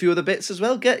say, and a few other bits as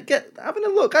well. Get having a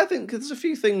look. I think there's a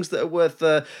few things that are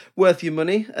worth your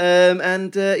money.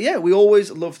 We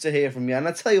always love to hear from you. And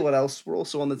I tell you what else, we're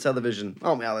also on the television,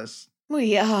 aren't we, Alice?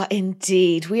 We are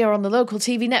indeed. We are on the local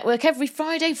TV network every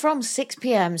Friday from 6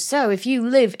 p.m. So if you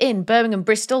live in Birmingham,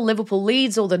 Bristol, Liverpool,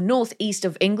 Leeds, or the northeast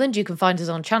of England, you can find us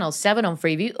on Channel 7 on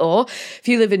Freeview. Or if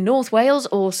you live in North Wales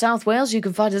or South Wales, you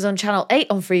can find us on Channel 8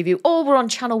 on Freeview. Or we're on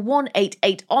Channel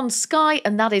 188 on Sky,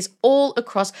 and that is all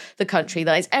across the country.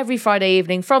 That is every Friday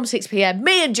evening from 6 p.m.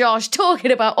 Me and Josh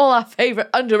talking about all our favourite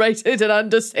underrated and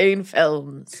underseen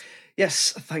films.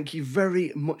 Yes, thank you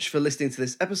very much for listening to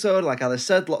this episode. Like Alice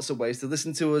said, lots of ways to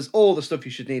listen to us. All the stuff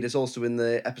you should need is also in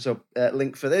the episode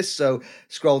link for this. So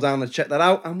scroll down and check that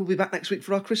out. And we'll be back next week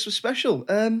for our Christmas special.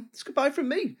 It's goodbye from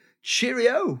me.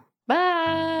 Cheerio.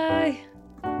 Bye.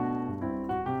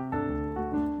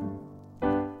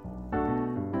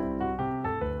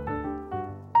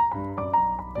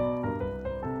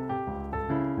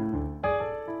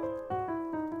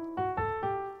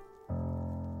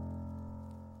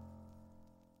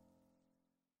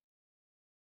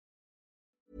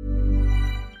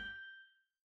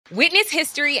 Witness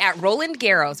history at Roland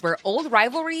Garros, where old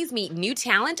rivalries meet new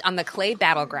talent on the clay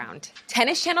battleground.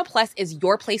 Tennis Channel Plus is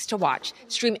your place to watch.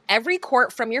 Stream every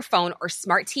court from your phone or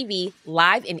smart TV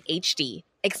live in HD.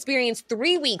 Experience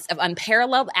 3 weeks of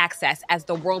unparalleled access as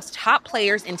the world's top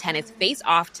players in tennis face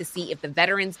off to see if the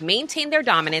veterans maintain their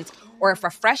dominance or if a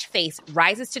fresh face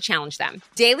rises to challenge them.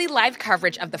 Daily live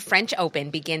coverage of the French Open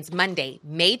begins Monday,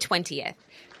 May 20th.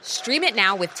 Stream it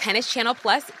now with Tennis Channel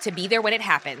Plus to be there when it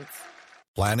happens.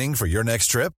 Planning for your next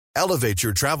trip? Elevate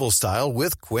your travel style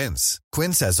with Quince.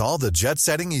 Quince has all the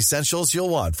jet-setting essentials you'll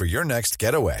want for your next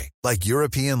getaway, like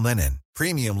European linen,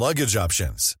 premium luggage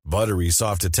options, buttery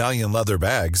soft Italian leather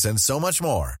bags, and so much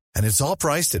more. And it's all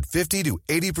priced at 50 to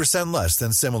 80% less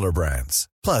than similar brands.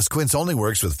 Plus, Quince only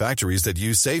works with factories that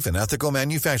use safe and ethical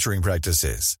manufacturing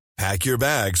practices. Pack your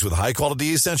bags with high-quality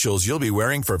essentials you'll be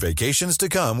wearing for vacations to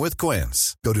come with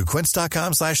Quince. Go to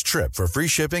quince.com/trip for free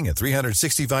shipping and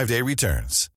 365-day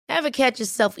returns. Ever catch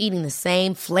yourself eating the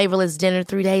same flavorless dinner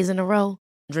 3 days in a row?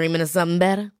 Dreaming of something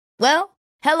better? Well,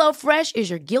 HelloFresh is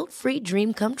your guilt-free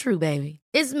dream come true, baby.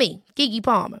 It's me, Keke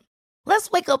Palmer.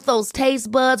 Let's wake up those taste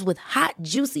buds with hot,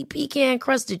 juicy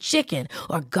pecan-crusted chicken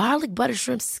or garlic butter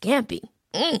shrimp scampi.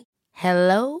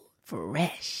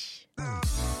 HelloFresh.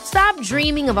 Stop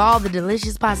dreaming of all the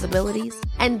delicious possibilities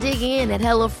and dig in at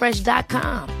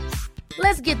HelloFresh.com.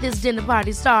 Let's get this dinner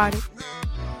party started.